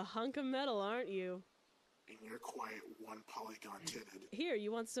quite a hunk of metal, aren't you? And you're quiet, one polygon-titted. Here,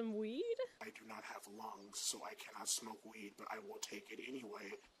 you want some weed? I do not have lungs, so I cannot smoke weed, but I will take it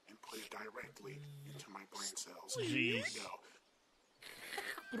anyway and put it directly into my brain cells. Here we go.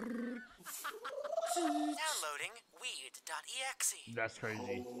 Downloading weed.exe. That's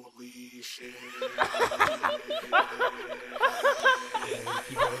crazy. Holy shit.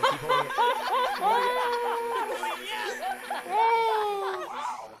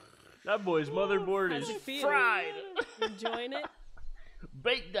 That boy's motherboard How's is it feel? fried. Enjoying it?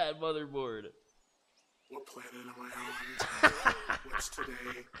 Bake that motherboard. What planet am I on? What's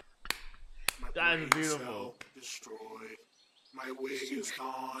today? My That is brain beautiful. cell destroyed. My wig is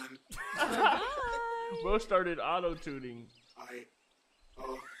gone. Bro started auto-tuning.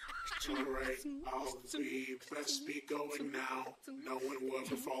 Alright, best be going now. No one will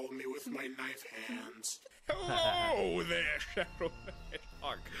ever follow me with my knife hands. Hello there, Shadow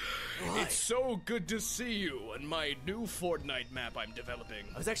Hedgehog. It's so good to see you on my new Fortnite map I'm developing.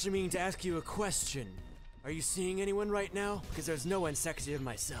 I was actually meaning to ask you a question. Are you seeing anyone right now? Because there's no one sexier than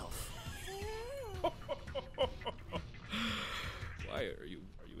myself. Why are you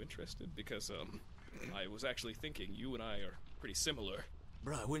interested? Because I was actually thinking you and I are pretty similar.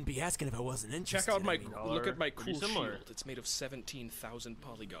 Bro, I wouldn't be asking if I wasn't interested. Check out my look at my Pretty cool similar. shield. It's made of 17,000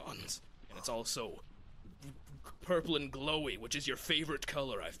 polygons, and it's also purple and glowy, which is your favorite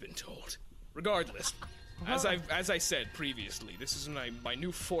color, I've been told. Regardless, as I said previously, this is my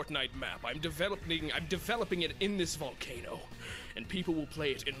new Fortnite map. I'm developing it in this volcano, and people will play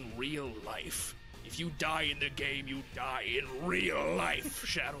it in real life. If you die in the game, you die in real life,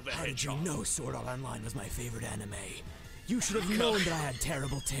 Shadow the How did you Hedgehog. know Sword Art Online was my favorite anime? You should have known that I had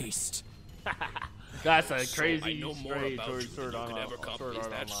terrible taste. That's a So crazy I know more stray about towards you than Sword you Art could ever Online. copy. Is Sword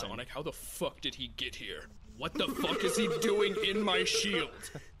that Art Online. Sonic? How the fuck did he get here? What the fuck is he doing in my shield?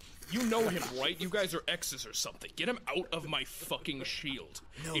 You know him, right? You guys are exes or something. Get him out of my fucking shield.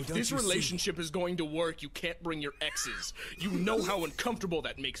 No, if don't this you see? relationship is going to work, you can't bring your exes. You know how uncomfortable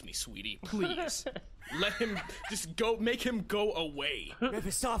that makes me, sweetie. Please. Let him just go, make him go away.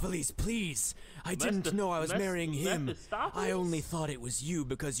 Mephistopheles, please. I didn't know I was marrying him. Mephistopheles? I only thought it was you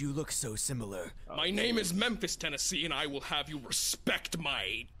because you look so similar. My name is Memphis, Tennessee, and I will have you respect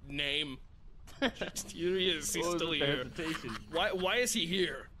my name. Here he is. He's What was still with the here. hesitation? Why is he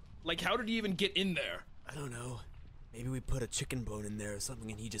here? Like, how did he even get in there? I don't know. Maybe we put a chicken bone in there or something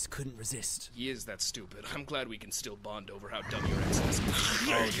and he just couldn't resist. He is that stupid. I'm glad we can still bond over how dumb your ex is.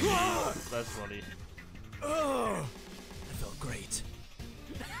 Oh, that's funny. Oh, that felt great.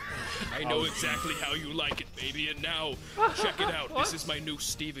 I know exactly how you like it, baby, and now, check it out. This is my new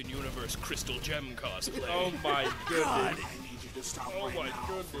Steven Universe Crystal Gem cosplay. Oh my goodness. I need you to stop Oh right my now,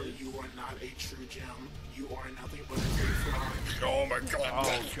 for goodness. you are not a true gem. You are nothing but a free fly. Oh my god.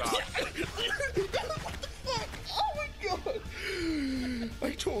 Oh god. Oh my god.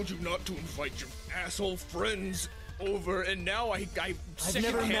 I told you not to invite your asshole friends over, and now I've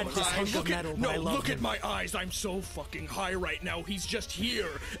never met this hunk of look metal, at, but I no, love look at him. my eyes. I'm so fucking high right now. He's just here,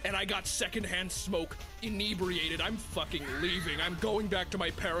 and I got secondhand smoke, inebriated. I'm fucking leaving. I'm going back to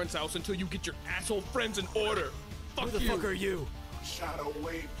my parents' house until you get your asshole friends in order. Fuck Who the you. fuck are you? Shadow,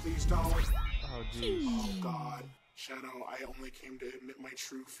 wait, please don't. Oh jeez. Oh God. Shadow, I only came to admit my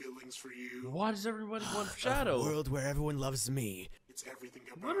true feelings for you. Why does everybody want A Shadow? world where everyone loves me. It's everything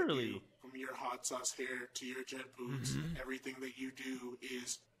about Literally. you. From your hot sauce hair to your jet boots, everything that you do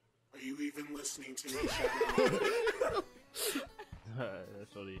is... Are you even listening to me, Shadow?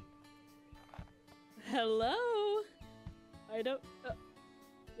 That's funny. Hello? I don't.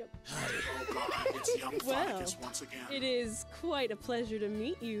 Yep. Oh God, it's young Well, Ficus once again. it is quite a pleasure to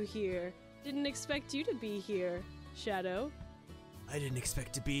meet you here. Didn't expect you to be here, Shadow. I didn't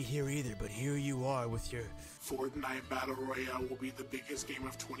expect to be here either, but here you are with your... Fortnite Battle Royale will be the biggest game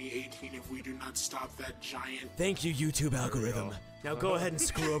of 2018 if we do not stop that giant... Thank you, YouTube algorithm. Now go ahead and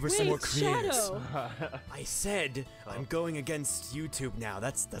screw over some more Wait, creators. Shadow! I said I'm going against YouTube now.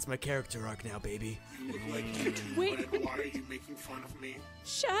 That's my character arc now, baby. You look like YouTube, Wait. Red. Why are you making fun of me?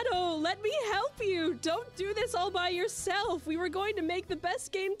 Shadow, let me help you! Don't do this all by yourself! We were going to make the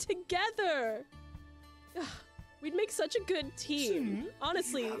best game together! Ugh, we'd make such a good team.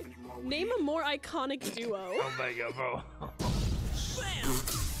 Honestly, have any more name a more iconic duo. Oh my god, bro.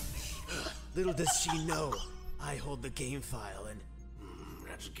 Little does she know, I hold the game file and...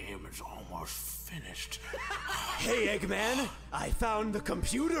 That game is almost finished. Hey, Eggman! I found the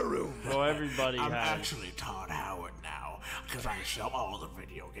computer room! Bro, everybody I'm has. actually Todd Howard now. because I sell all the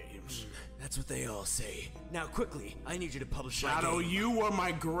video games. That's what they all say. Now, quickly, I need you to publish my Shadow, game. you were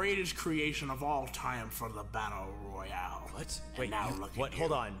my greatest creation of all time for the Battle Royale. What? And Wait, now you- look what? at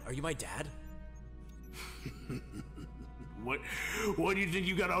Hold you. on. Are you my dad? What do you think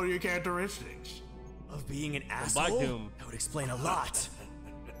you got all your characteristics? Of being an asshole? That would explain a lot.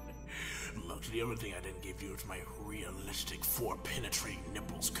 Look, the only thing I didn't give you is my realistic 4 penetrating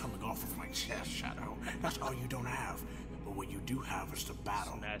nipples coming off of my chest, Shadow. That's all you don't have. But what you do have is the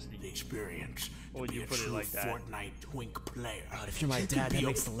battle, the experience, to be you a put it true like that. Fortnite twink player. God, if you're my dad, that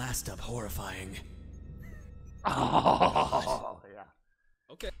makes the last step horrifying. Oh, yeah.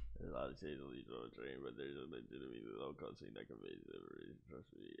 Okay. There's a lot of shades of leads on the train, but there's a legitimate low cutscene that conveys every. Trust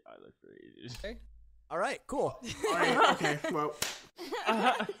me, I look for ages. Okay. All right, cool. All right, okay, well.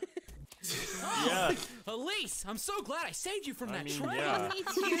 Yeah. Elise, I'm so glad I saved you from that train. yeah. Me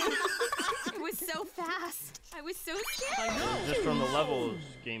too. It was so fast. I was so scared. I know. Just from the levels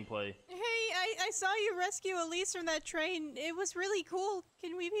gameplay. Hey, I saw you rescue Elise from that train. It was really cool.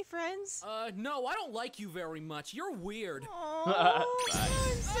 Can we be friends? No, I don't like you very much. You're weird. Oh,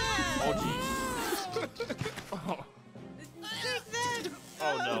 I'm sad. Oh, Take that.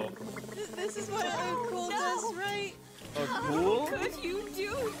 Oh no. This is what cool does, right? Cool? How could you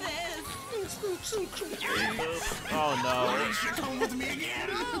do this? Oh no. You should come with me again.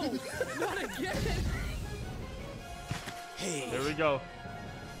 No, not again. Hey. There we go.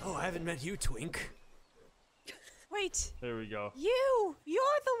 Oh, I haven't met you, Twink. Wait. There we go. You're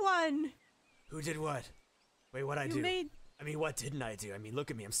the one. Who did what? Wait, what'd I You do? made- I mean, what didn't I do? I mean, look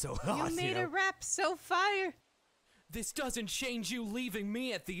at me, I'm so hot, You made know? a rap so fire. This doesn't change you leaving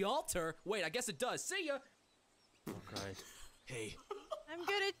me at the altar. Wait, I guess it does. See ya. Okay. Hey, I'm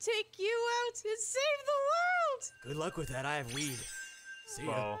gonna take you out and save the world. good luck with that. I have weed. See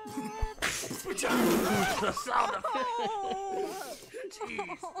ya. The sound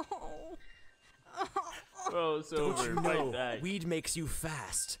Bro, it's Don't over. you Fight know, back. weed makes you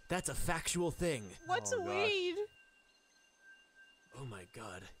fast. That's a factual thing. What's Oh, a gosh. weed? Oh my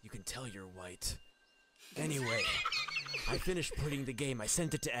god, you can tell you're white. Anyway, I finished putting the game. I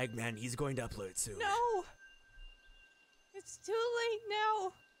sent it to Eggman. He's going to upload it soon. No. It's too late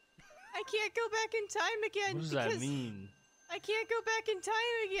now. I can't go back in time again. What does that because mean? I can't go back in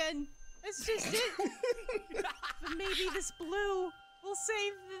time again. That's just it. But maybe this blue will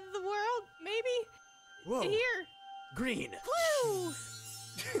save the world. Maybe. Whoa. Here. Green. Blue.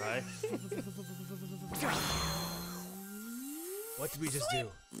 Right? What did we just do?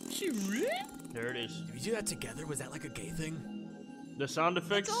 There it is. Did we do that together? Was that like a gay thing? The sound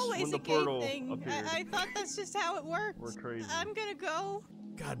effects It's always when the a gay portal thing. appeared. I thought that's just how it worked. We're crazy. I'm gonna go.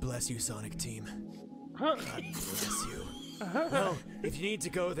 God bless you, Sonic Team. God bless you. Well, if you need to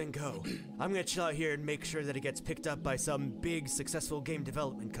go, then go. I'm gonna chill out here and make sure that it gets picked up by some big, successful game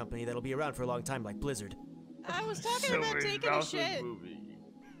development company that'll be around for a long time, like Blizzard. I was talking about taking a shit.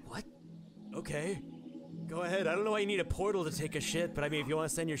 What? Okay. Go ahead. I don't know why you need a portal to take a shit, but I mean, if you want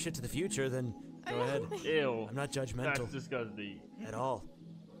to send your shit to the future, then go ahead. Ew. I'm not judgmental. That's disgusting. At all.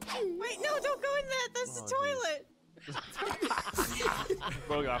 Wait, no, don't go in that. That's the toilet.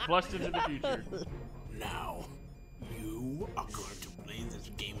 Bro got flushed into the future. Now, you are going to play this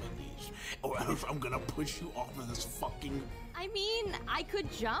game with these, or else I'm gonna push you off of this fucking. I mean, I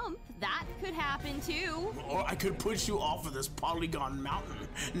could jump. That could happen too. Or I could push you off of this polygon mountain.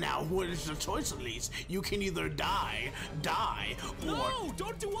 Now, what is the choice, Elise? You can either die, or. No,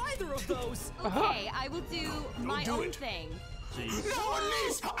 don't do either of those. Okay, I will do my do own it. thing. No,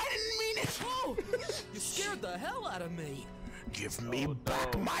 Elise! I didn't mean it! Oh, you scared the hell out of me. Give me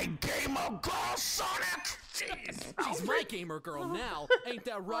back my gamer girl, Sonic! Jeez. She's my gamer girl now. Ain't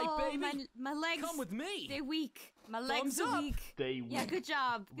that right, Oh, baby? my legs. Come with me. They're weak. My legs Thumbs are up. weak. They Yeah, good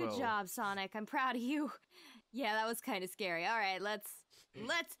job. Good Bro. job, Sonic. I'm proud of you. Yeah, that was kind of scary. All right, let's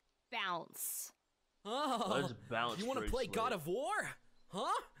bounce. Oh, Let's bounce. you want to play God of War?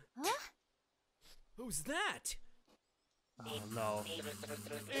 Huh? Huh? Who's that? Oh no.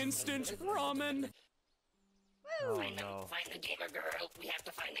 Instant ramen. Oh Find no. the gamer girl. We have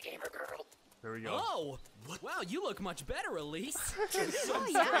to find the gamer girl. There we go. Oh, wow, you look much better, Elise. Oh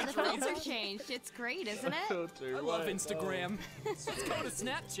yeah, the filter changed. It's great, isn't it? I love Instagram. Let's go to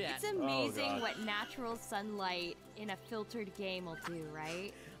Snapchat. It's amazing God. what natural sunlight in a filtered game will do,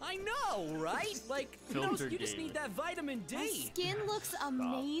 right? I know, right? Like, Filtered you just game. need that vitamin D. My skin looks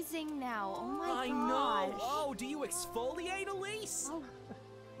amazing now. Oh my I gosh. know. Oh, do you exfoliate, Elise? Oh,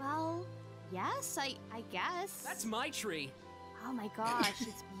 well, yes, I guess. That's my tree. Oh my gosh,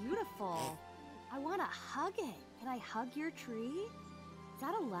 it's beautiful. I want to hug it. Can I hug your tree? Is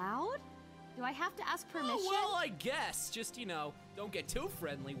that allowed? Do I have to ask permission? Oh, well, I guess. Just, you know, don't get too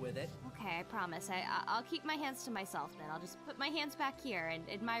friendly with it. Okay, I promise. I'll keep my hands to myself then. I'll just put my hands back here and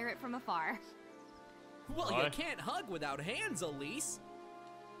admire it from afar. Well, you can't hug without hands, Elise.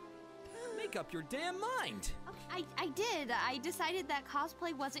 Make up your damn mind. I did. I decided that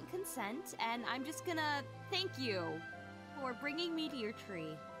cosplay wasn't consent, and I'm just gonna thank you for bringing me to your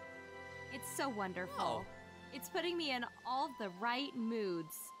tree. It's so wonderful. Oh. It's putting me in all the right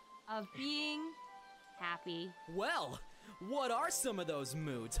moods of being happy. Well, what are some of those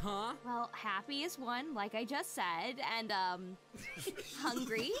moods, huh? Well, happy is one, like I just said, and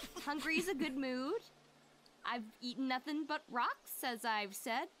hungry. Hungry is a good mood. I've eaten nothing but rocks, as I've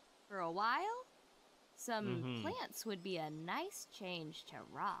said, for a while. Some plants would be a nice change to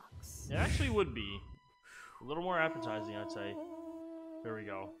rocks. It actually would be. A little more appetizing, I'd say. There we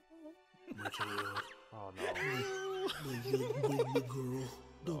go. Oh no. Girl,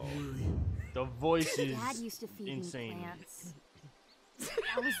 don't worry. The voice is Dad used to feed insane. me plants.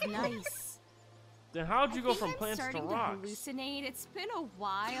 That was nice. Then how'd you go from I'm plants to starting rocks? hallucinate. It's been a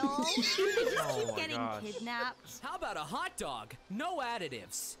while. I just keep getting kidnapped. How about a hot dog? No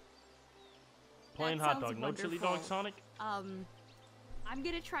additives. Plain That hot sounds dog, no chili wonderful. dog, Sonic? I'm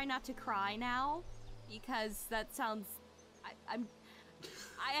gonna try not to cry now because that sounds.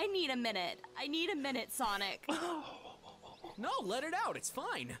 I need a minute. I need a minute, Sonic. No, let it out. It's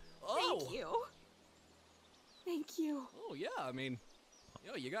fine. Oh. Thank you. Thank you. Oh yeah, I mean,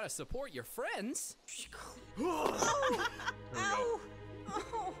 you gotta support your friends. Oh, ow.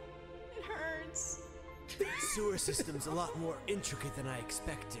 Oh, it hurts. The sewer system's a lot more intricate than I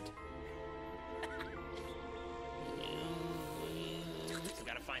expected. We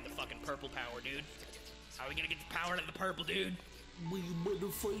gotta find the fucking purple power, dude. How are we gonna get the power to the purple, dude? We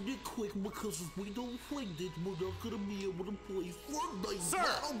better find it quick because if we don't find it, we're not gonna be able to play Fortnite. Sir,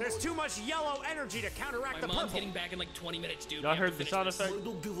 there's too much yellow energy to counteract My the mom's purple. getting back in like 20 minutes, dude. Y'all We have heard to the finish sound this. effect? I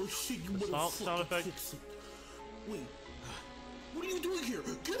don't give a shit. You The motherfucker. sound effect? Fix it. Wait. What are you doing here?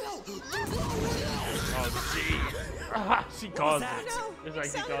 Get out! Oh, see? She caused it. No, It's it like she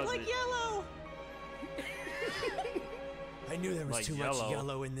sounded caused like it. yellow. I knew there was Like too yellow. much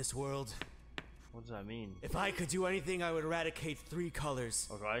yellow in this world. What does that mean? If I could do anything, I would eradicate 3 colors.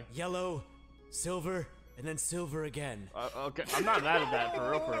 Okay. Yellow, silver, and then silver again. Okay, I'm not mad at that,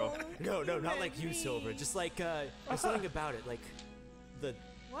 for real, for real. No, not like you, Silver. Just like, there's something about it, like, the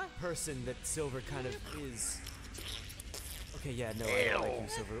person that Silver kind of is. Okay, yeah, no, I don't like you,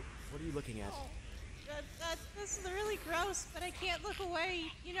 Silver. What are you looking at? That's really gross, but I can't look away.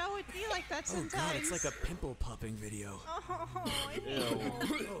 You know, it'd be like that Oh sometimes. god, it's like a pimple popping video. Oh,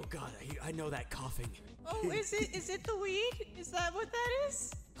 Oh god, I know that coughing. oh, is it the weed? Is that what that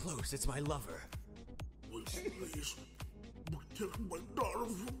is? Close, it's my lover. Please, protect my daughter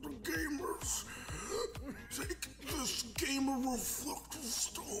from the gamers. Take this gamer reflective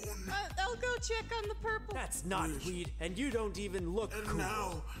stone. I'll go check on the purple. That's not weed, and you don't even look And cool.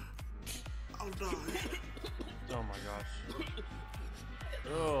 now, I'll die. Oh my gosh.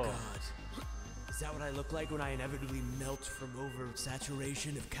 Oh god. Is that what I look like when I inevitably melt from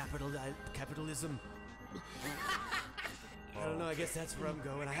oversaturation of capitalism? I don't know, I guess that's where I'm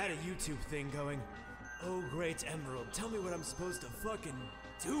going. I had a YouTube thing going, oh great Emerald, tell me what I'm supposed to fucking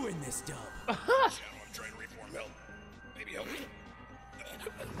do in this dub. I'm trying to reform help. Maybe help me.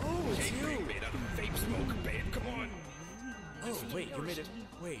 Oh, it's Hey, you! made out of vape smoke, babe. Come on. Oh, wait, you made it.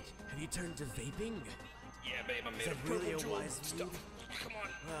 Wait, have you turned to vaping? Yeah, babe, I'm Is made that of purple really a jewel wise stuff. move? Come on.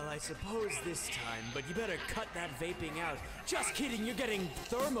 Well, I suppose this time, but you better cut that vaping out. Just kidding, you're getting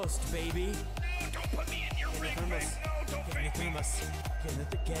thermosed, baby. No, don't put me in your ring, babe. Thermos. No, don't Get in the vape me. thermos.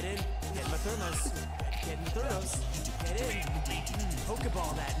 Get in. Get my thermos. Get in the thermos. Get in.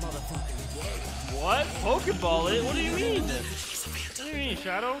 Pokeball that motherfucker. Yeah. What? Pokeball it? What do you mean? What do you mean,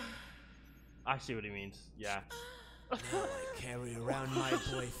 Shadow? I see what he means. Yeah. Now I carry around my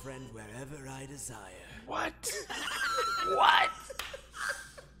boyfriend wherever I desire. What? What?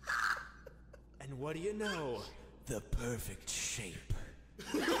 And what do you know? The perfect shape.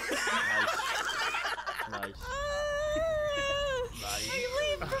 Nice. Nice. I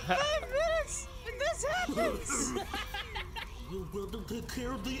leave for 5 minutes, and this happens. You better take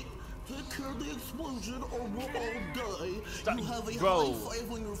care of the explosion or we'll all die. Stop. You have a Bro, high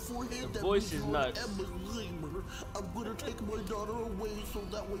five on your forehead. the that voice means is you're nuts. Emma Gamer. I'm gonna take my daughter away so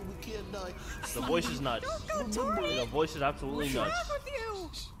that way we can't die. The voice is nuts. The voice is absolutely What's nuts. wrong with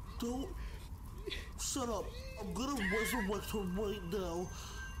you? Don't shut up. I'm gonna resurrect her right now.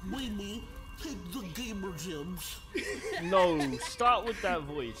 Mimi, take the gamer gems. No, stop with that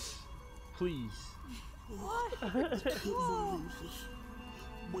voice. Please. What? Whoa.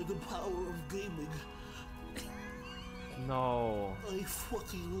 by the power of gaming. No. I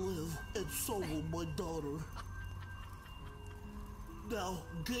fucking live, and so will my daughter. Now,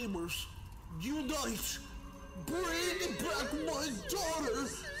 gamers, unite! Bring back my daughter!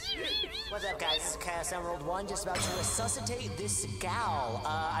 What's up, guys? This is Chaos Emerald 1, just about to resuscitate this gal.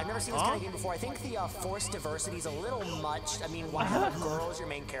 I've never seen this kind of game before. I think the forced diversity is a little much. I mean, why have a girl as your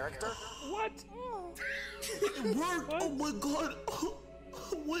main character? What? It worked! Oh my god!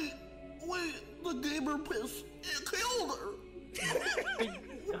 Wait, the gamer piss. It killed her!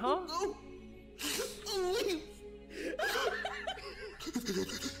 Huh? No! Leave!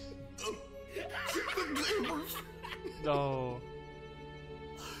 The gamers! No.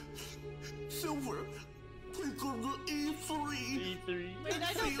 Silver, click on the E3. E3. Wait,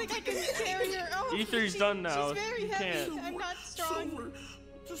 I don't think I can carry her. Oh, E3's done now. She's very You heavy. can't. I'm not strong. Silver,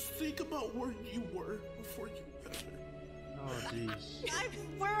 just think about where you were before you met her. Oh, jeez.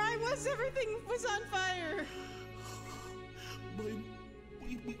 Where I was, everything was on fire. My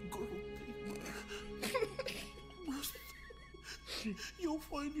baby girl gamer. You'll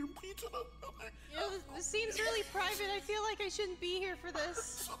find your pizza nut. You know, this seems really private. I feel like I shouldn't be here for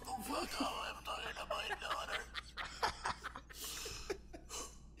this. Shut the fuck up, I'm tired of my daughter.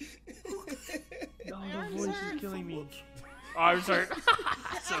 No, the voice is killing me. Oh, I'm sorry.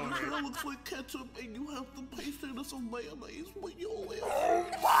 Your hair looks like ketchup and you have the pastiness of mayonnaise, but you'll live. Oh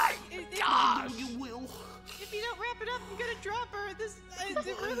my gosh! You will. If you don't wrap it up, I'm gonna drop her.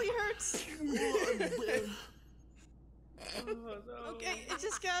 It really hurts. Oh, no. Okay, I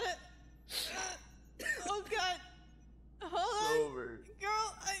just gotta. Oh god. Hold on. Over. Girl,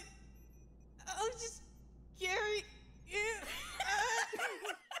 I'll just carry you.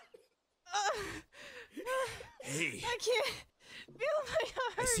 Hey. I can't feel my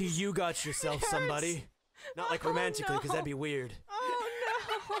heart. I see you got yourself somebody. Not like romantically, because that'd be weird. Oh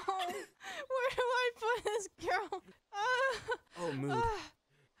no. Where do I put this girl? Oh, mood.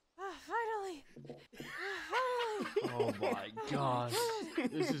 Finally. Oh my gosh.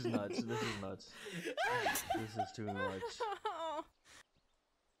 This is nuts. This is nuts. This is too much.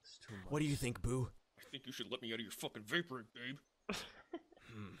 It's too much. What do you think, Boo? I think you should let me out of your fucking vaporing, babe.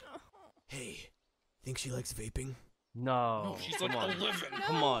 Hey, think she likes vaping? No. No, she's Come like on. 11.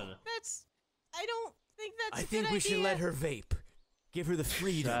 Come on. I don't think that's I a think good we should idea. let her vape. Give her the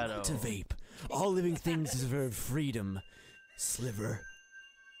freedom Shadow. to vape. All living things deserve freedom. Sliver.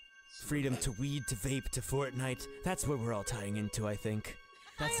 Freedom to weed, to vape, to Fortnite. That's what we're all tying into, I think.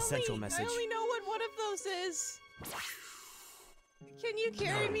 That's the central message. I only know what one of those is. Can you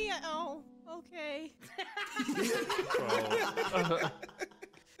carry me? Oh, okay.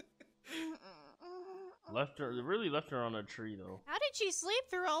 Left her. They really left her on a tree though. How did she sleep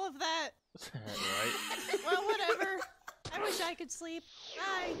through all of that? Right. Well, whatever. I wish I could sleep.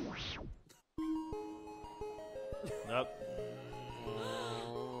 Bye. Yep.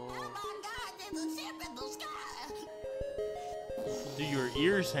 Do your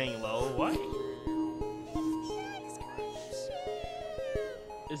ears hang low? What?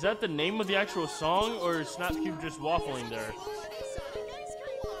 Is that the name of the actual song, or is Snapcube just waffling there? Oh,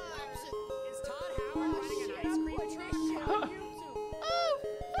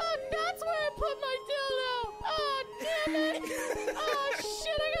 that's where I put my dildo. Oh, damn it. Oh,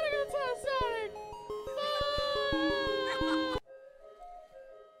 shit, I gotta go to the Sonic.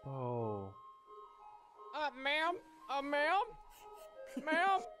 Oh. Ma'am?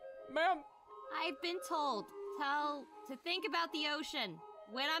 Ma'am? I've been told to think about the ocean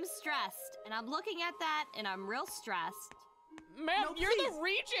when I'm stressed, and I'm looking at that, and I'm real stressed. Ma'am, you're the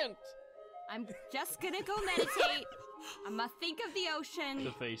regent! I'm just gonna go meditate. I'm gonna think of the ocean.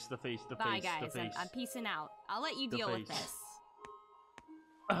 The face, the face, the Bye, face, guys. the face. I'm peacing out. I'll let you The deal with face. this.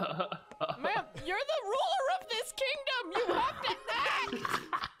 Ma'am, you're the ruler of this kingdom! You have to act!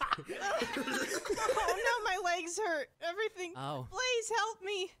 Oh, no, my legs hurt. Everything. Oh. Please help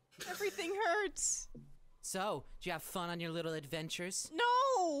me. Everything hurts. So, did you have fun on your little adventures?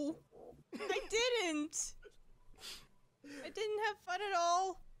 No! I didn't. I didn't have fun at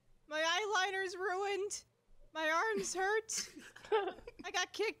all. My eyeliner's ruined. My arms hurt. I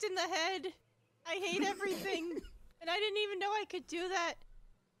got kicked in the head. I hate everything. And I didn't even know I could do that.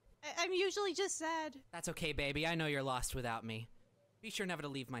 I'm usually just sad. That's okay, baby. I know you're lost without me. Be sure never to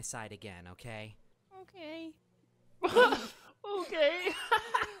leave my side again, okay? Okay. Okay.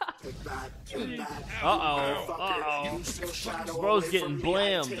 Take that, take that. Uh-oh. Bro's getting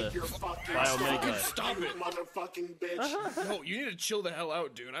blammed by Omega. Stop it. Motherfucking bitch. No, you need to chill the hell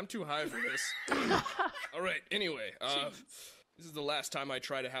out, dude. I'm too high for this. Alright, anyway, This is the last time I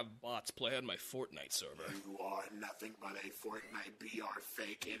try to have bots play on my Fortnite server. You are nothing but a Fortnite BR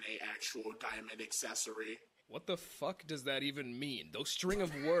fake and a actual diamond accessory. What the fuck does that even mean? Those string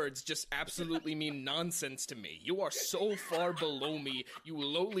of words just absolutely mean nonsense to me. You are so far below me, you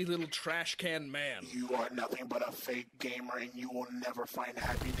lowly little trash can man. You are nothing but a fake gamer and you will never find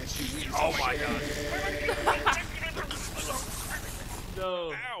happiness. Oh my god.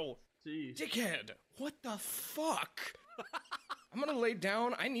 No. Ow. Jeez. Dickhead. What the fuck? I'm gonna lay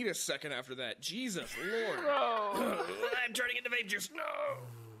down. I need a second after that. Jesus Lord. I'm turning into vape juice. No.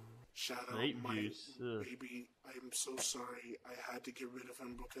 Shadow, Vape my juice. Ugh. baby, I'm so sorry. I had to get rid of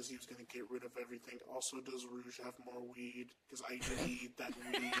him because he was going to get rid of everything. Also, does Rouge have more weed? Because I need that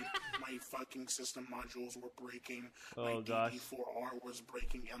weed. My fucking system modules were breaking. My gosh. DD4R was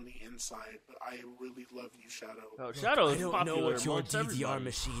breaking on the inside. But I really love you, Shadow. Oh, Shadow is I don't popular know what your amongst DDR everybody.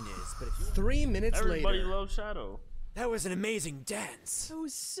 machine is, but if you... 3 minutes Everybody later. loves Shadow. That was an amazing dance. That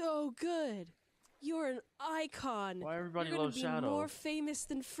was so good. You're an icon. Why everybody You're gonna loves be Shadow? more famous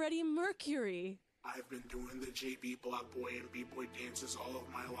than Freddie Mercury. I've been doing the JB Block Boy and B-Boy dances all of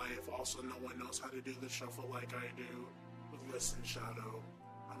my life. Also, no one knows how to do the shuffle like I do. But listen, Shadow,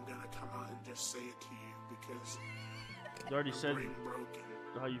 I'm gonna come out and just say it to you because You already said brain broken.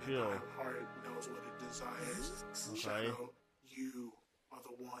 how you feel. My heart knows what it desires. Okay. Shadow, you are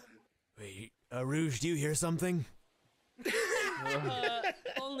the one. Wait, Rouge, do you hear something?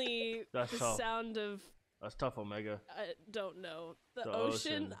 Only That's the tough. sound of, That's tough, Omega. I don't know, the, The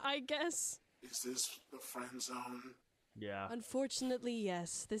ocean, ocean. I guess. Is this the friend zone? Yeah. Unfortunately,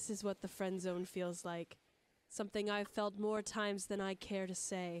 yes. This is what the friend zone feels like. Something I've felt more times than I care to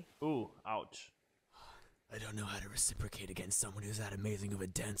say. Ooh, ouch. I don't know how to reciprocate against someone who's that amazing of a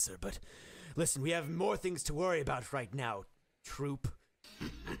dancer, but listen, we have more things to worry about right now, troop.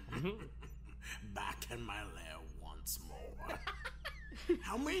 Back in my lair once more.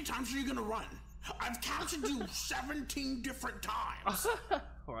 How many times are you gonna run? I've counted you 17 different times.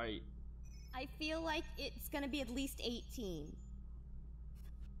 Right. I feel like it's gonna be at least 18.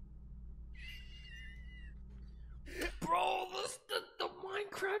 Bro, the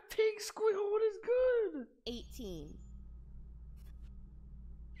Minecraft pig squeal, what is good? 18.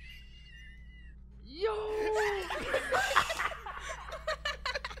 Yo!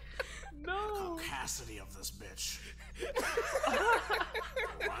 No! Caucasity of this bitch.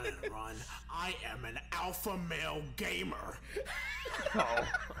 Run and run. I am an alpha male gamer. Oh,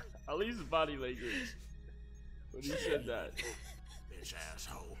 at least body language. When you said that. Bitch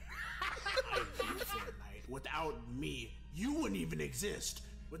asshole. I love Fortnite. Without me, you wouldn't even exist.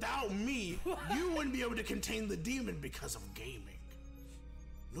 Without me, you wouldn't be able to contain the demon because of gaming.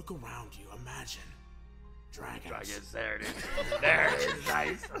 Look around you. Imagine. Dragons. There it is. There it is,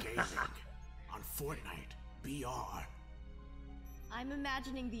 nice. Gaming. On Fortnite. BR. I'm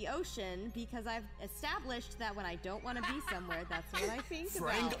imagining the ocean because I've established that when I don't want to be somewhere, that's what I think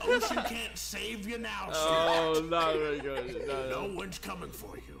Frank about. Ocean can't save you now, Oh, Stuart. not very good. No. No one's coming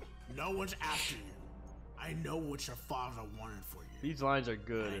for you. No one's after you. I know what your father wanted for you. These lines are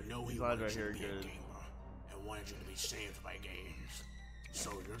good. I know These he lines wanted right you here are to be a good. gamer and wanted you to be saved by games.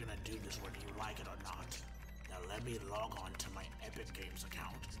 So you're gonna do this whether you like it or not. Now let me log on to my Epic Games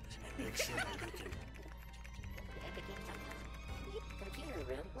account and make sure that you can. Computer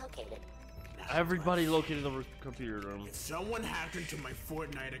room located. Everybody located the computer room. If someone hacked into my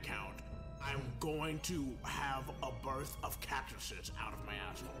Fortnite account, I'm going to have a birth of cactuses out of my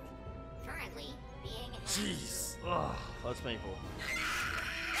asshole. Currently being. Jeez. Ugh, that's painful.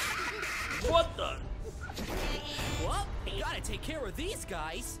 What the? Well, gotta take care of these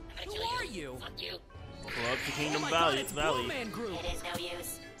guys. Who are you? Fuck you. Welcome up to Kingdom Oh my Valley. God, it's Valley. Blue Man Group. It is no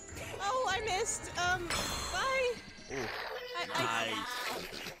use. Oh, I missed. Bye. Nice.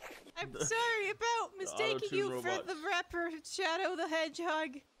 I'm sorry about mistaking auto-tune you robot. for the rapper Shadow the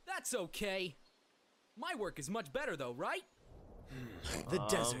Hedgehog. That's okay. My work is much better though, right? The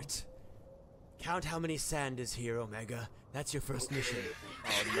desert. Count how many sand is here, Omega. That's your first mission.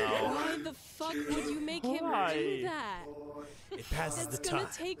 Oh no. Why the fuck would you make him Why? do that? It passes It's the gonna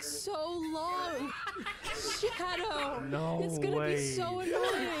time. take so long. Shadow. No It's gonna way. be so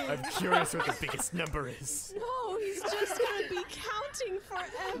annoying. I'm curious what the biggest number is. No, he's just gonna be counting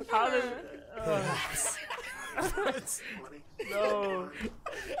forever. How did? No.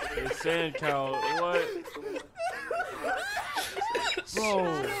 The sand count. What? Bro.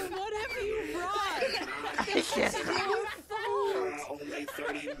 Shadow, what have you brought? This is your fault. only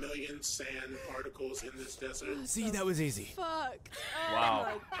 30 million sand particles in this desert. See, that was easy. Fuck. Oh Wow.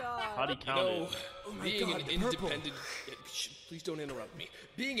 my god. How'd he count it? Being an independent... Please don't interrupt me.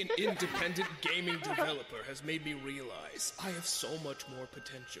 Being an independent gaming developer has made me realize I have so much more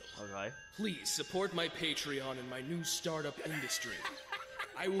potential. Okay. Please support my Patreon and my new startup industry.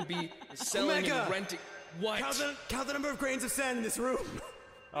 I will be selling Omega! and renting... What? Count the number of grains of sand in this room.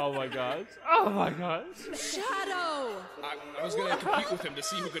 Oh my god. Oh my god. Shadow! I was gonna compete with him to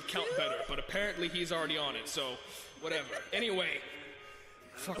see who could count better, but apparently he's already on it, so whatever. Anyway,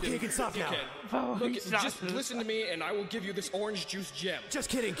 Okay, you can stop now. Look, just listen to me, and I will give you this orange juice gem. Just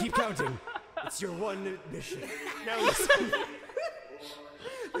kidding, keep counting. It's your one mission. Now listen.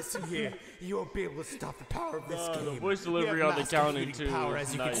 Listen here, you won't be able to stop the power of this game. The voice delivery We have on the master counting computing too. power,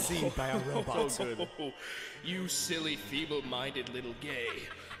 as you Nice. can see by our robots. So good. You silly, feeble-minded little gay.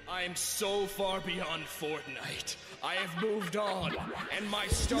 I am so far beyond Fortnite. I have moved on, and my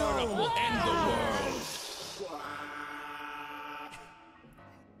startup will end the world.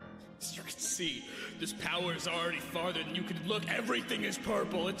 As you can see, this power is already farther than you could look. Everything is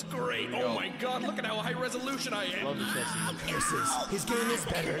purple. It's great. Oh my god, look at how high resolution I am. Love the cutscenes. Curses. His game is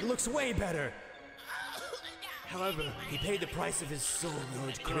better. It looks way better. However, he paid the price of his soul in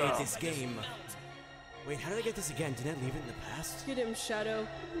order to create this game. Wait, how did I get this again? Didn't I leave it in the past? Get him, Shadow.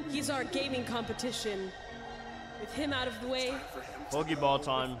 He's our gaming competition. With him out of the way. Pokeball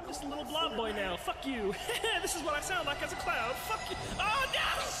time. Just a little blob boy now. Fuck you. This is what I sound like as a cloud. Fuck you. Oh no!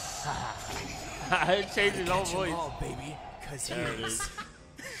 It changed his whole Catch 'em voice. all, baby, cause There it here's is.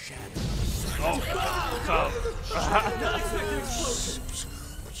 Shadow.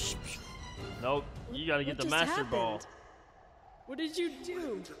 Nope. You gotta get What the just master ball. happened? What did you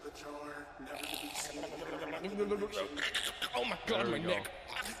do? Oh my god, There my we go. neck.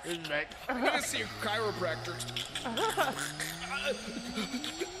 His neck. I'm gonna see a chiropractor.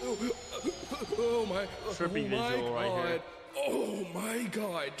 Oh my. Trippy oh my visual right god. here. Oh my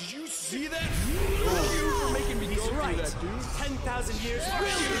god. Did you see that? Thank you for making me go He's right. through that, dude. 10,000 years will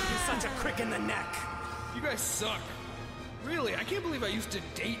give you such a crick in the neck. You guys suck. Really, I can't believe I used to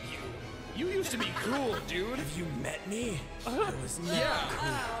date you. You used to be cool, dude. Have you met me? I was never Yeah. cool.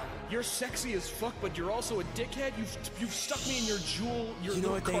 You're sexy as fuck, but you're also a dickhead. You've stuck me in your You know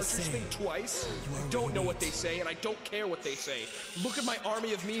little what they cartridge say. thing twice. You I are don't know really what they say, and I don't care what they say. Look at my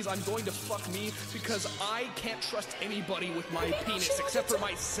army of me's. I'm going to fuck me because I can't trust anybody with my penis except for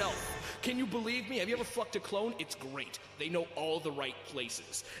myself. Can you believe me? Have you ever fucked a clone? It's great. They know all the right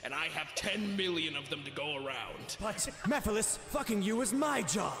places, and I have 10 million of them to go around. But, Mephiles, fucking you is my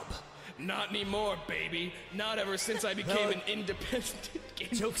job. Not anymore, baby. Not ever since I became an independent game.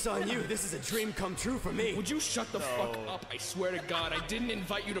 Joke's on you. This is a dream come true for me. Would you shut the fuck up? I swear to God, I didn't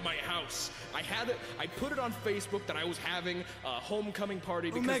invite you to my house. I put it on Facebook that I was having a homecoming party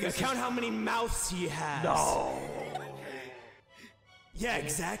because Omega, this count is... how many mouths he has. No. Yeah,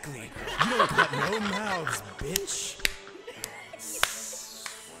 exactly. You don't got no mouths, bitch.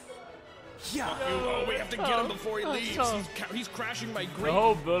 Yeah. Oh, we have to get him before he leaves. He's crashing my great The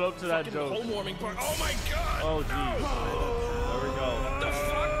whole build up to that fucking joke. home-warming part. Oh my God! Oh geez. There we go. What the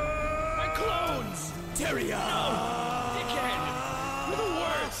fuck? My clones! Tyria! Dickhead! You're the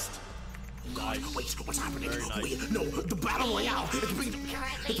worst! God, wait, what's happening? Very nice. Wait, no, the battle royale,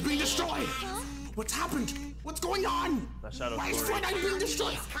 it's being destroyed. What's happened? What's going on? That shadow Why is story. Fortnite being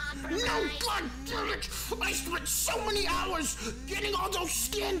destroyed? No, god damn it! I spent so many hours getting all those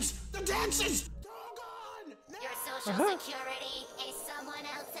skins, the dances. They're all gone. Your social security is someone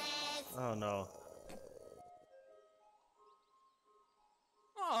else's. Oh no.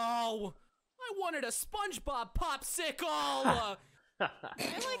 Oh, I wanted a SpongeBob popsicle. I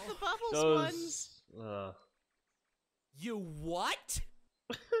like the bubbles Those. ones. You what?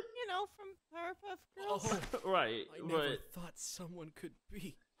 You know, from Powerpuff Girls. Right. I never But thought someone could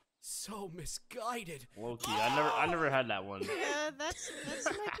be so misguided. Low-key, I never had that one. Yeah, that's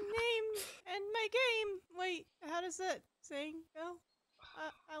my name and my game. Wait, how does that saying go?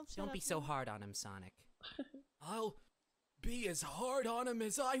 I'll shut Don't up be so now. hard on him, Sonic. I'll be as hard on him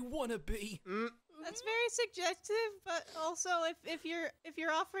as I wanna be. That's very suggestive, but also if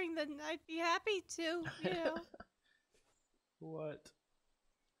you're offering, then I'd be happy to. You know. What?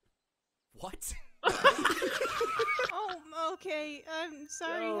 What? Oh, okay. I'm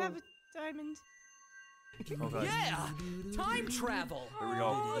sorry. No. Have a diamond. Okay. Yeah! Time travel! Here we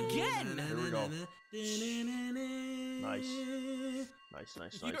go. Again! Here we go. Nice.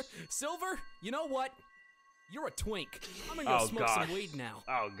 Nice. You're, Silver, you know what? You're a twink. I'm gonna go Oh, smoke gosh. some weed now.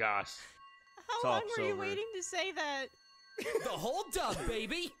 Oh gosh. How Talk long were you sober. waiting to say that? The whole dub,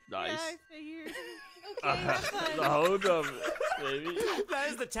 baby! Nice. Yeah, I figured. Okay, have fun. The whole dub, baby. That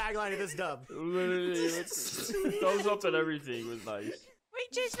is the tagline of this dub. Literally, thumbs up and everything was nice.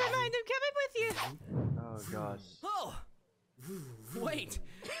 Wait, change my mind. I'm coming with you. Oh gosh. Oh! Wait!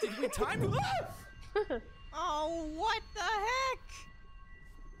 Did we time? Oh, what the heck?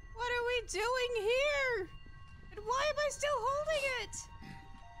 What are we doing here? And why am I still holding it?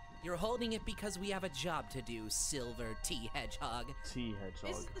 You're holding it because we have a job to do, Silver T Hedgehog. T Hedgehog.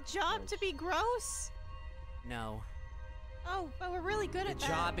 Is the job to be gross? No. Oh, but we're really good The at that.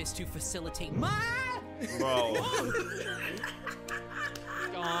 job is to facilitate my. Bro.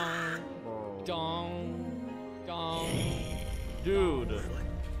 Dong. Bro. Dong. Dong. Dude.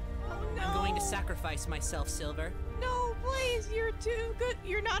 Oh no. I'm going to sacrifice myself, Silver. No, please, you're too good.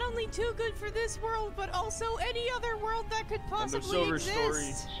 You're not only too good for this world, but also any other world that could possibly Silver exist.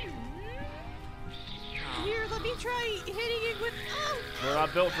 story. Here, let me try hitting it with. Oh. We're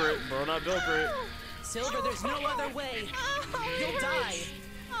not built for it. We're not built for it. Silver, there's no other way. Oh, You'll die.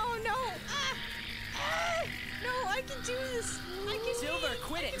 Oh no. No, I can do this. I can Silver,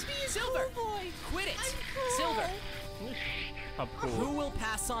 quit it. Silver, boy. quit it. I'm cool. Silver. I'm cool. Who will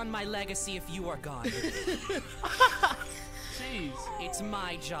pass on my legacy if you are gone? Jeez. It's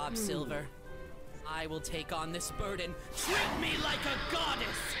my job, Silver. I will take on this burden. Treat me like a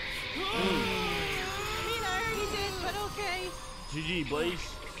goddess. I mean, I already did, but okay. GG, Blaze.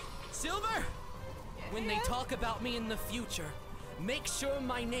 Silver, when they talk about me in the future, make sure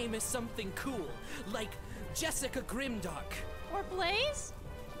my name is something cool, like Jessica Grimdark. Or Blaze?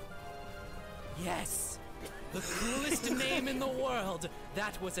 Yes. The coolest name in the world.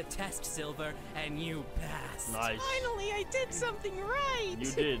 That was a test, Silver, and you passed. Nice. Finally, I did something right. You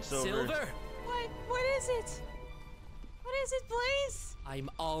did, Silver. Silver, What is it? What is it, Blaze? I'm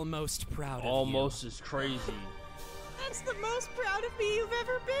almost proud of you. Almost is crazy. That's the most proud of me you've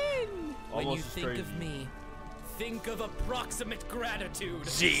ever been. When Almost you is think crazy. of me, think of approximate gratitude.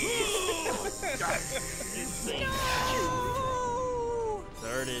 Insane. No!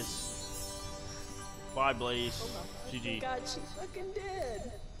 There it is. Bye, Blaze. GG. God, she fucking did.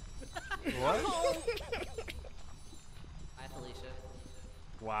 What? Hi, Felicia.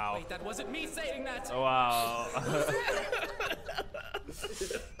 Wow. Wait, that wasn't me saying that. Oh, wow.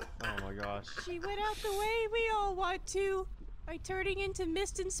 Oh my gosh. She went out the way we all want to by turning into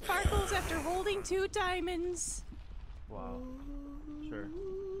mist and sparkles after holding 2 diamonds. Wow. Sure.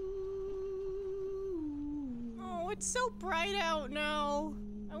 Oh, it's so bright out now.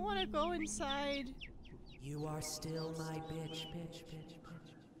 I want to go inside. You are still my bitch, bitch, bitch,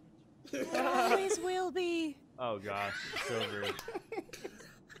 bitch. It always will be. Oh gosh, Silver.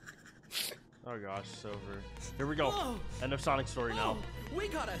 Oh gosh, Silver. Here we go. Whoa. End of Sonic story now. We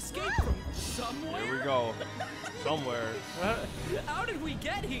gotta escape from somewhere. Here we go. Somewhere. How did we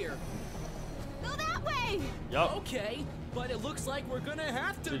get here? Go that way. Yup. Okay, but it looks like we're gonna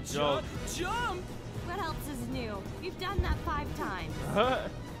have to jump. Jump! What else is new? We've done that 5 times.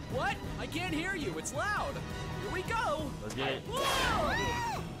 What? I can't hear you. It's loud. Here we go. Let's get it. Whoa!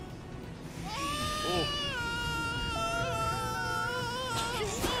 Oh.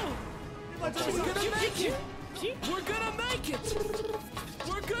 We're gonna make it. We're gonna make it.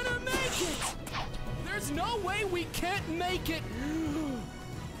 We're gonna make it. There's no way we can't make it.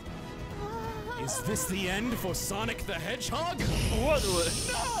 Is this the end for Sonic the Hedgehog? What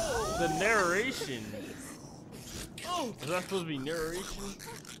was No! the narration? Oh, Is that supposed to be narration?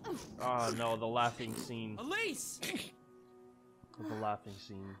 Oh no, the laughing scene. Elise! The laughing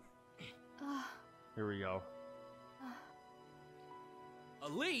scene. Here we go.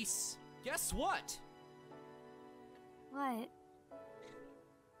 Elise, guess what? What?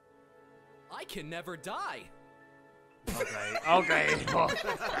 I can never die. Okay. Okay.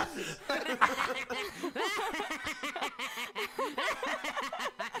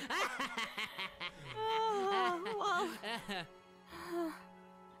 Well,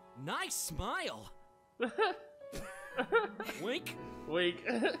 Nice smile. Wink. Wink.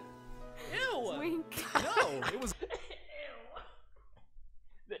 Ew. wink. No, it was.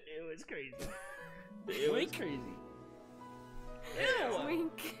 It was crazy. It was Wink. crazy. Ew.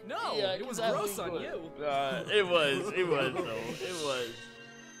 Wink. No, Yeah, it was definitely gross on was. you. It was. It was though. It was.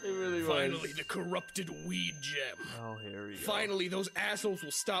 It really Finally, was. the corrupted weed gem. Oh, here we go. Finally, those assholes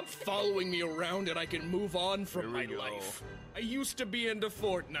will stop following me around and I can move on from my Here we go. life. I used to be into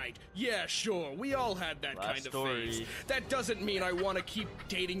Fortnite. Yeah, sure, we all had that Last kind of story. phase. That doesn't mean I want to keep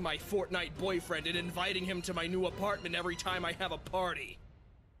dating my Fortnite boyfriend and inviting him to my new apartment every time I have a party.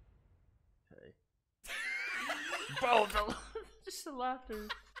 Okay. Bro, just the laughter.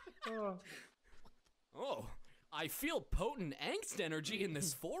 Oh. Oh, I feel potent angst energy in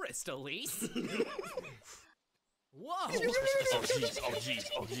this forest, Elise. Whoa! Oh jeez, oh jeez,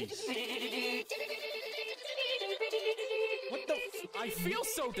 oh jeez. What the I feel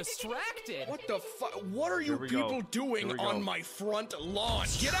so distracted. What the fuck? What are you Here we go. people doing Here we on go. my front lawn?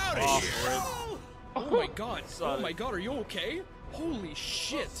 Get out of Oh, here! frick. Oh my god. Oh Sorry. my god, are you okay? Holy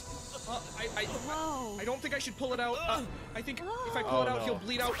shit. I don't think I should pull it out. I think if I pull Oh, it out, no. he'll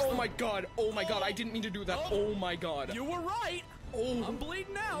bleed out. Oh my god. Oh my god. I didn't mean to do that. Oh my god. You were right. Oh. I'm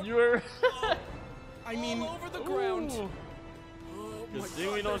bleeding out. You're. I mean, all over the ground. Ooh. Oh Good my thing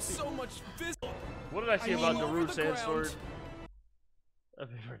god, we don't there's see- so much visible. What did I say about the over root the sand ground. sword?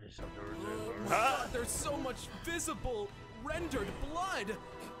 Happy birthday, son, the root sand sword. Oh my god, there's so much visible rendered blood.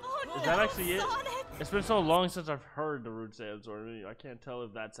 Oh Is that no, actually it? Sonic! It's been so long since I've heard the root sand sword. I can't tell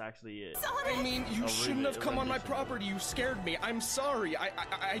if that's actually it. I mean, you Oh, shouldn't have come on my rendition. property. You scared me. I'm sorry.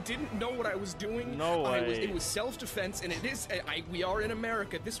 I didn't know what I was doing. No way. It was self-defense, and it is. We are in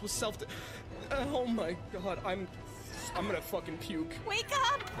America. This was self. Oh my god. I'm gonna fucking puke. Wake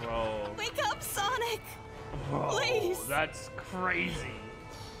up! Bro. Wake up, Sonic! Bro, Please. that's crazy.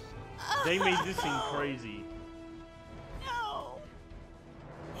 They made this thing crazy. No!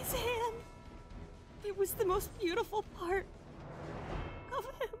 His hand. It was the most beautiful part of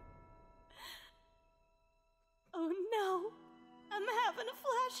him. Oh no. I'm having a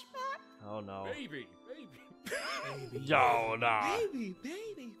flashback. Oh no. Baby. Yo, nah. Baby.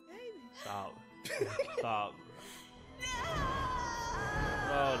 Stop. Stop.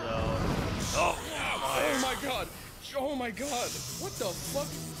 Oh no. Oh, Oh my god. Oh my god. What the fuck?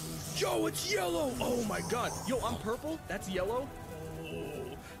 Joe, it's yellow. Oh my god. Yo, I'm purple. That's yellow.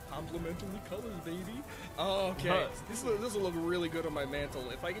 Oh, complementary colors, baby. Okay. This will look really good on my mantle.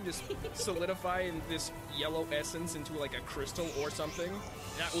 If I can just solidify in this yellow essence into like a crystal or something,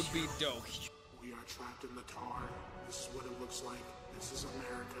 that would be dope. We are trapped in the tar. This is what it looks like. This is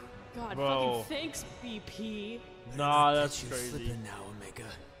America. God, Bro. fucking thanks, BP. Nah, that's You crazy. slipping now, Omega.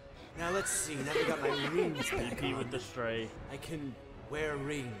 Now let's see. Now we got my rings back BP on. with the stray. I can wear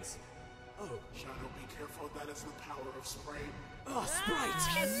rings. Oh, Shadow, be careful. That is the power of Sprite. oh,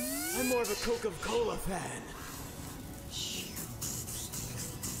 Sprite! I'm more of a Coca-Cola fan.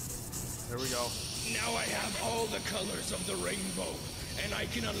 Here we go. Now I have all the colors of the rainbow, and I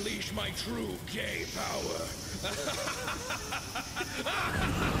can unleash my true gay power.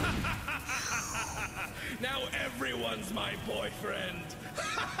 Now everyone's my boyfriend.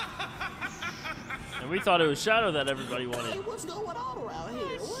 And we thought it was Shadow that everybody wanted. What's going on around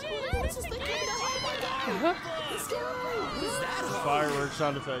here? What's this thing coming down? Oh my god! It's scary! What is that? Fireworks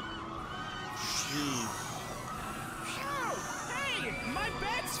sound effect. Jeez. Hey, my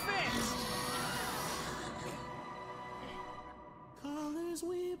bag's fixed. Colors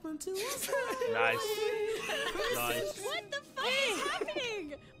weep until Nice. Nice. What the fuck is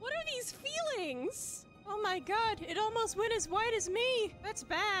happening? What are these feelings? Oh my god, it almost went as white as me. That's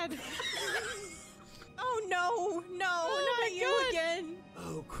bad. Oh no, no, not you again.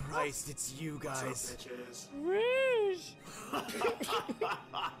 Oh Christ, it's you guys. Bitches. Rouge.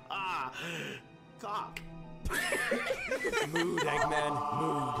 Cock. Mood, Eggman,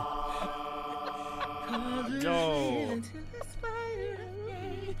 mood. Yo.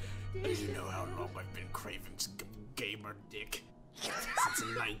 You know how long I've been craving gamer dick? Since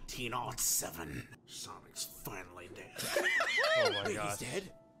 1907. Sonic's finally dead. Oh my Wait, gosh. he's dead?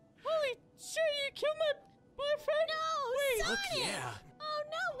 Holy shit, you killed my boyfriend? No, Fuck Sonic! yeah. Oh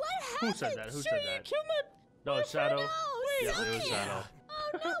no, what Who happened? said that? Who Sure, said you that? killed my No, it's Shadow. No, Yeah, it was Sonic! Shadow. Oh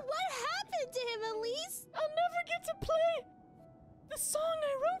no, what happened to him, Elise? I'll never get to play the song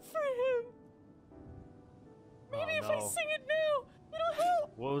I wrote for him. Maybe Oh, if I no. sing it now, it'll help.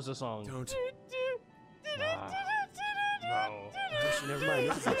 What was the song? Don't. Ah. No. Actually, never mind.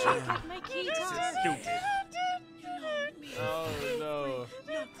 This is a jam. My guitar. Stupid. Oh no.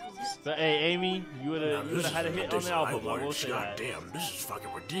 But hey, Amy, you would have had a hit on the album. I will say that. Goddamn, this is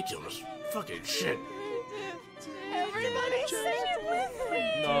fucking ridiculous. Fucking shit. Everybody sing it with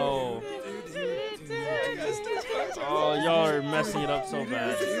me. No. Oh, y'all are messing it up so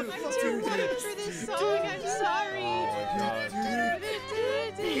bad. I'm too white for this song. I'm sorry. Oh my god.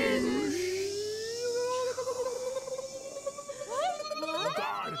 Oh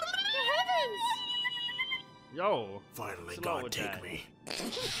God. Yo. Finally, Slow God, with take that. me.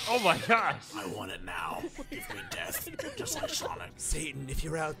 Oh my gosh. I want it now. Give me death, just like Sonic. Satan, if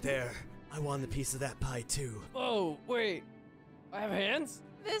you're out there, I want a piece of that pie too. Oh, wait. I have hands?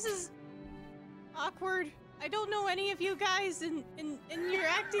 This is awkward. I don't know any of you guys, and you're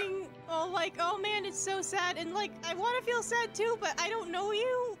acting all like, oh man, it's so sad, and like, I want to feel sad too, but I don't know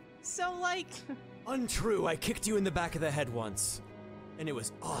you, so like, Untrue, I kicked you in the back of the head once. And it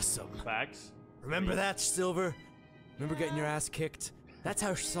was awesome. Facts. Remember that, Silver? Remember getting your ass kicked? That's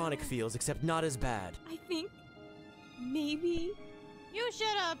how Sonic feels, except not as bad. I think maybe You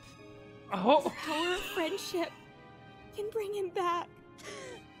shut up. Oh. the power of friendship can bring him back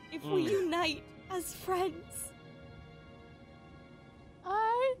if we unite as friends.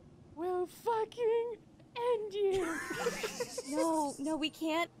 I will fucking end you. No, we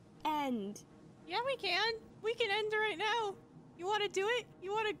can't end. Yeah, we can. We can end right now. You want to do it?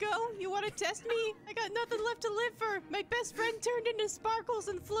 You want to go? You want to test me? I got nothing left to live for. My best friend turned into sparkles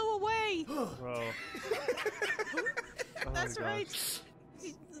and flew away. Bro. That's right.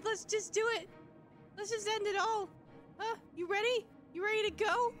 Let's just do it. Let's just end it all. You ready? You ready to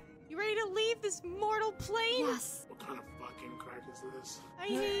go? You ready to leave this mortal plane? Yes. What kind of fucking crack is this?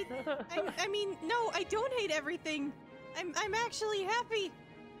 I mean, no, I don't hate everything. I'm actually happy.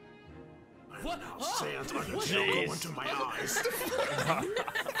 What? Sands undertail go into my eyes.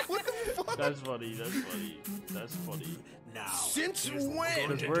 What the fuck? That's funny. That's funny. That's funny. Now. Since when?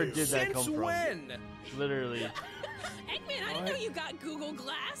 Because where did that come Since from? when? Literally. Eggman, I didn't know you got Google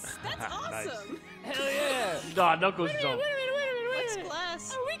Glass. That's awesome. Hell yeah! Nah, Knuckles jump. Wait. What's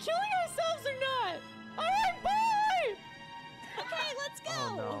glass? Are we killing ourselves or not? Alright, bye! Okay, let's go.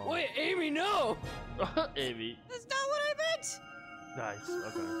 Oh, no. Wait, Amy, no! Amy. That's not what I meant! Nice.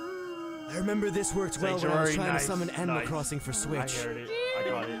 Okay. I remember this worked well when I was Sanctuary, trying nice, to summon Animal nice. Crossing for Switch. I heard it. I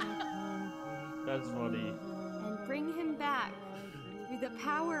got it. That's funny. And bring him back through the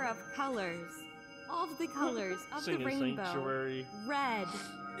power of colors. All of the colors of Singing the rainbow. Sanctuary. Red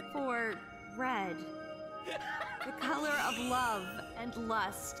for red. The color of love and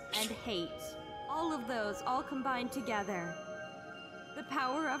lust and hate. All of those all combined together. The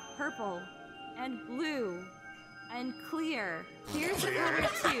power of purple and blue and clear. Clear's the color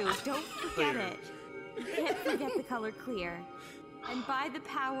too. Don't forget it. You can't forget the color clear. And by the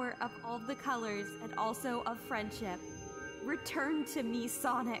power of all the colors and also of friendship, return to me,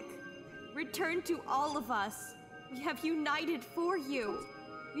 Sonic. Return to all of us. We have united for you.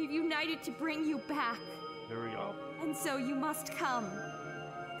 We've united to bring you back. Here we go. And so you must come.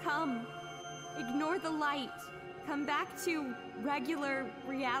 Come. Ignore the light. Come back to regular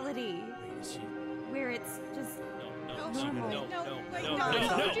reality. Where it's just normal.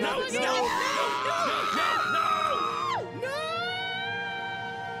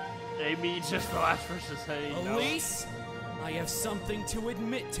 Amy, just the last person to say no. Elise, I have something to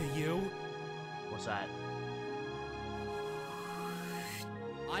admit to you. What's that?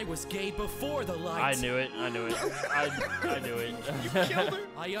 I was gay before the light. I knew it. I knew it. I knew it. You killed her?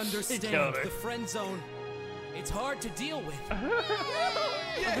 I He understand killed her. the friend zone. It's hard to deal with.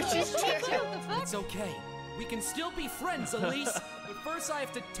 It's okay. We can still be friends, Elise. But first I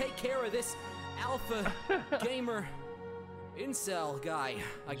have to take care of this alpha gamer incel guy,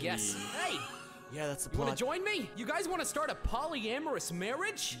 I guess. Hey! Yeah, that's the You wanna plot. join me? You guys wanna start a polyamorous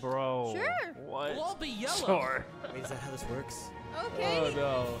marriage? Bro. Sure. What? We'll all be yellow. Sure. Wait, is that how this works? Okay. Oh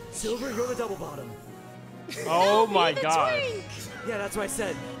no. Silver, you're the double bottom. Oh my god. Yeah, that's what I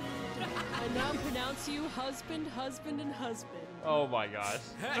said. I now pronounce you husband, husband, and husband. Oh my gosh.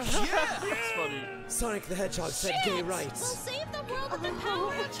 Heck yeah! That's funny. Sonic the Hedgehog said gay rights. We'll save the world with the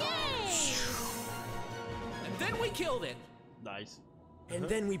power of gay! And then we killed it. Nice. And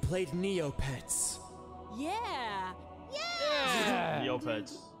then we played Neopets. Yeah! Yeah.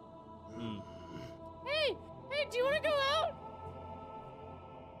 Neopets. Hey, do you want to go out?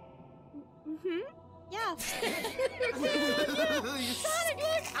 Mm-hmm. Yeah. Sonic,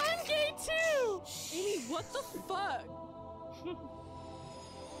 look, I'm gay too! Amy, what the fuck?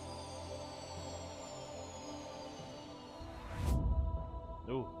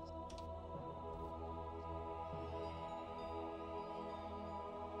 Ooh.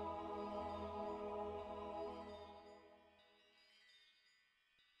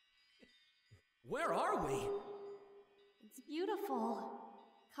 Where are we? It's beautiful.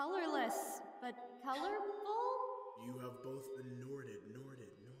 Colorless, but colorful? You have both been Norded.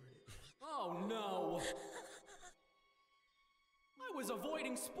 Oh no! I was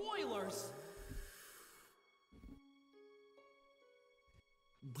avoiding spoilers!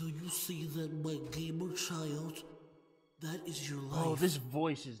 Do you see that, my gamer child? That is your life. Oh, this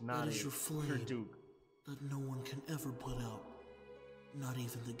voice is not That is it. your flame. For Duke. That no one can ever put out. Not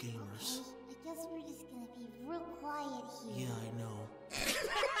even the gamers. I guess we're just gonna be real quiet here. Yeah, I know.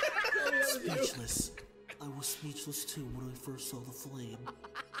 Speechless. I was speechless too when I first saw the flame.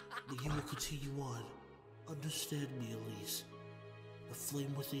 But you will continue on. Understand me, Elise. The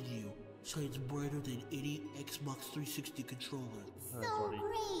flame within you shines brighter than any Xbox 360 controller. So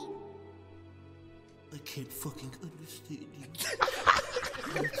great. I can't fucking understand you.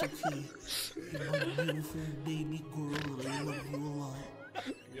 But it's okay. You're my beautiful baby girl, and I love you a lot.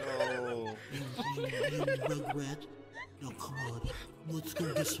 Yo. You Rugrat. Now come on, let's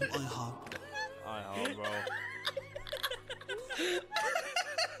go get some IHOP. IHOP, bro.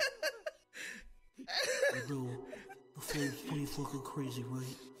 I know, the flame's pretty fucking crazy,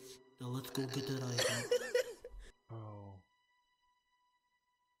 right? Now let's go get that IHOP. Oh.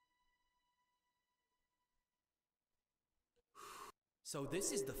 So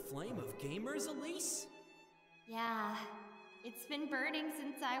this is the flame of gamers, Elise? Yeah, it's been burning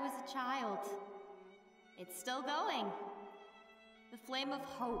since I was a child. It's still going. The flame of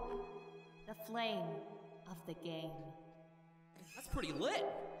hope. The flame of the game. That's pretty lit.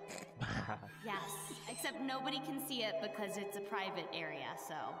 Yes, except nobody can see it because it's a private area,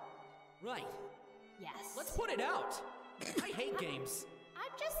 so. Right. Yes. Let's put it out. I hate games.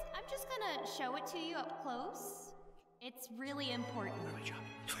 I'm just gonna show it to you up close. It's really important.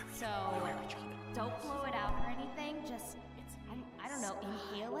 So, don't blow it out or anything, just, I don't know,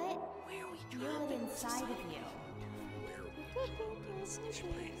 inhale it, feel it inside of you.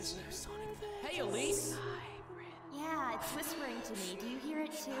 Hey, Elise! Yeah, it's whispering to me. Do you hear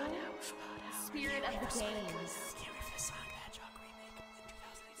it too? The spirit of the games.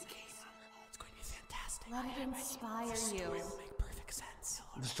 Let it inspire you.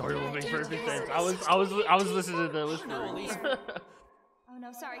 The story will make perfect sense. I was listening to the whispering. Oh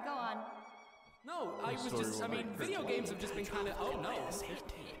no, sorry, go on. No, I was just, I mean, video games have just been kind of, oh no.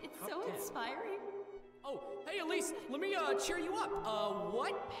 It's so inspiring. Oh, hey Elise, let me cheer you up.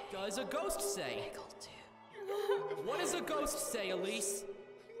 What does a ghost say? What does a ghost say, Elise?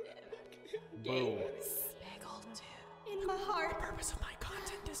 Boom. In my heart. The purpose of my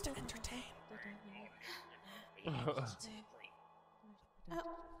content is to entertain.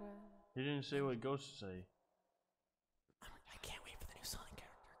 He didn't say what ghosts say. I can't wait for the new Sonic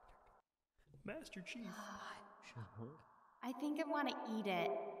character. Master Chief. I think I want to eat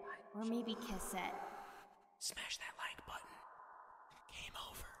it. Or maybe kiss it. Smash that like button. Game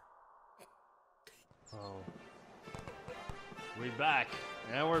over. Oh. We're back.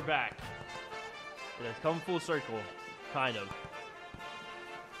 And we're back. It has come full circle. Kind of.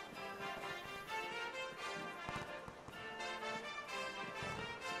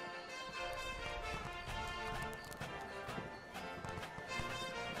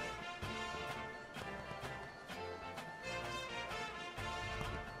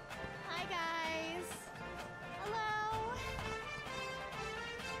 Hi guys. Hello.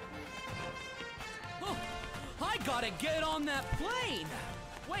 Oh, I gotta get on that plane.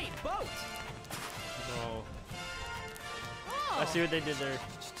 Wait, boat. No. Oh, I see what they did there.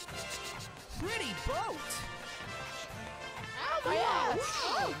 pretty boat. Oh my gosh.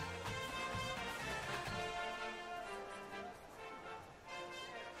 Oh.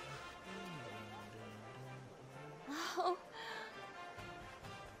 Oh.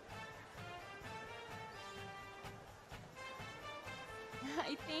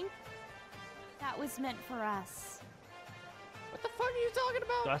 I think that was meant for us. What the fuck are you talking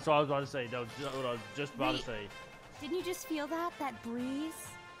about? That's what I was about to say. That was what I was just about to say. Didn't you just feel that? That breeze?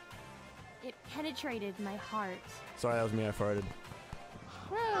 It penetrated my heart. Sorry, that was me. I farted.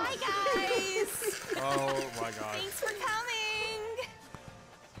 Hi guys! Oh my god. Thanks for coming!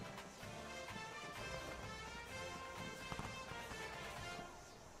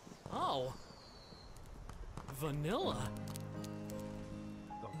 Oh. Vanilla.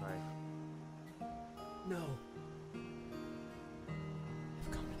 Okay. No.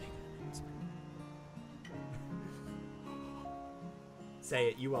 I've come to make an announcement. Say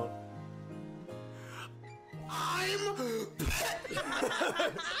it. You won't.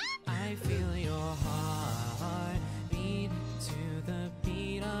 I feel your heart beat to the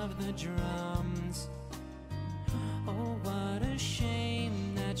beat of the drums. Oh, what a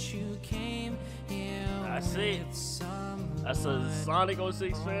shame that you came here. I see. That's a Sonic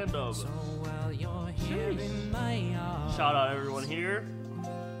 06 fandom. So while you're here in my arms, Shout out everyone here.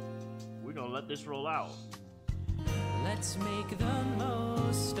 We're gonna let this roll out. let's make the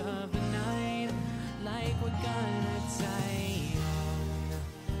most of the night, like we're gonna die young.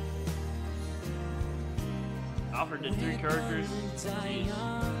 Alfred did 3 characters. Die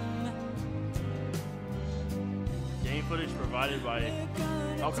young. Game footage provided by.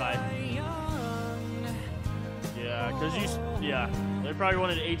 Okay. Yeah, cause they probably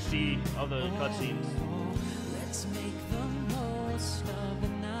wanted HD of the cutscenes. Let's make the most of the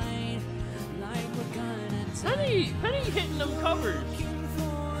night, like we're gonna Penny hitting them covers.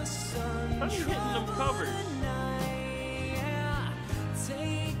 Penny hitting them covers.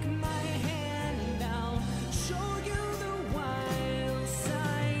 Take my hand, I'll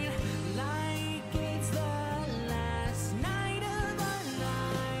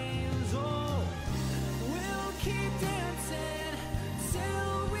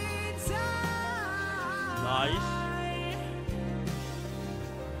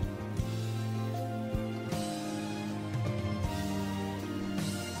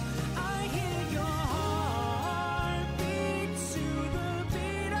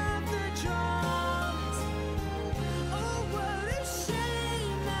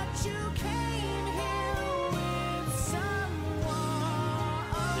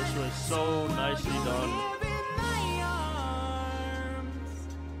This was so nicely done.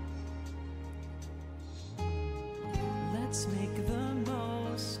 Let's make the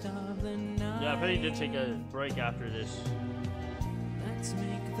most of the night. Yeah, I bet he did take a break after this. Let's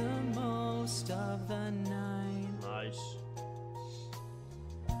make the most of the night. Nice.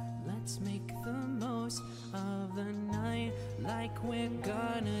 Let's make the most of the night like we're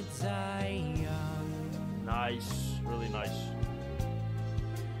gonna die young. Nice. Really nice.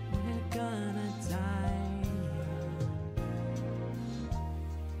 We're gonna die young.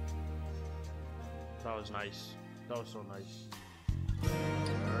 That was nice. That was so nice.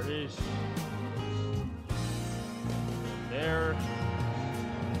 There it is. There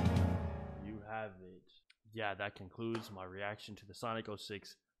you have it. Yeah, that concludes my reaction to the Sonic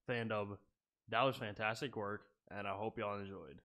 06 Fandub. That was fantastic work, and I hope y'all enjoyed.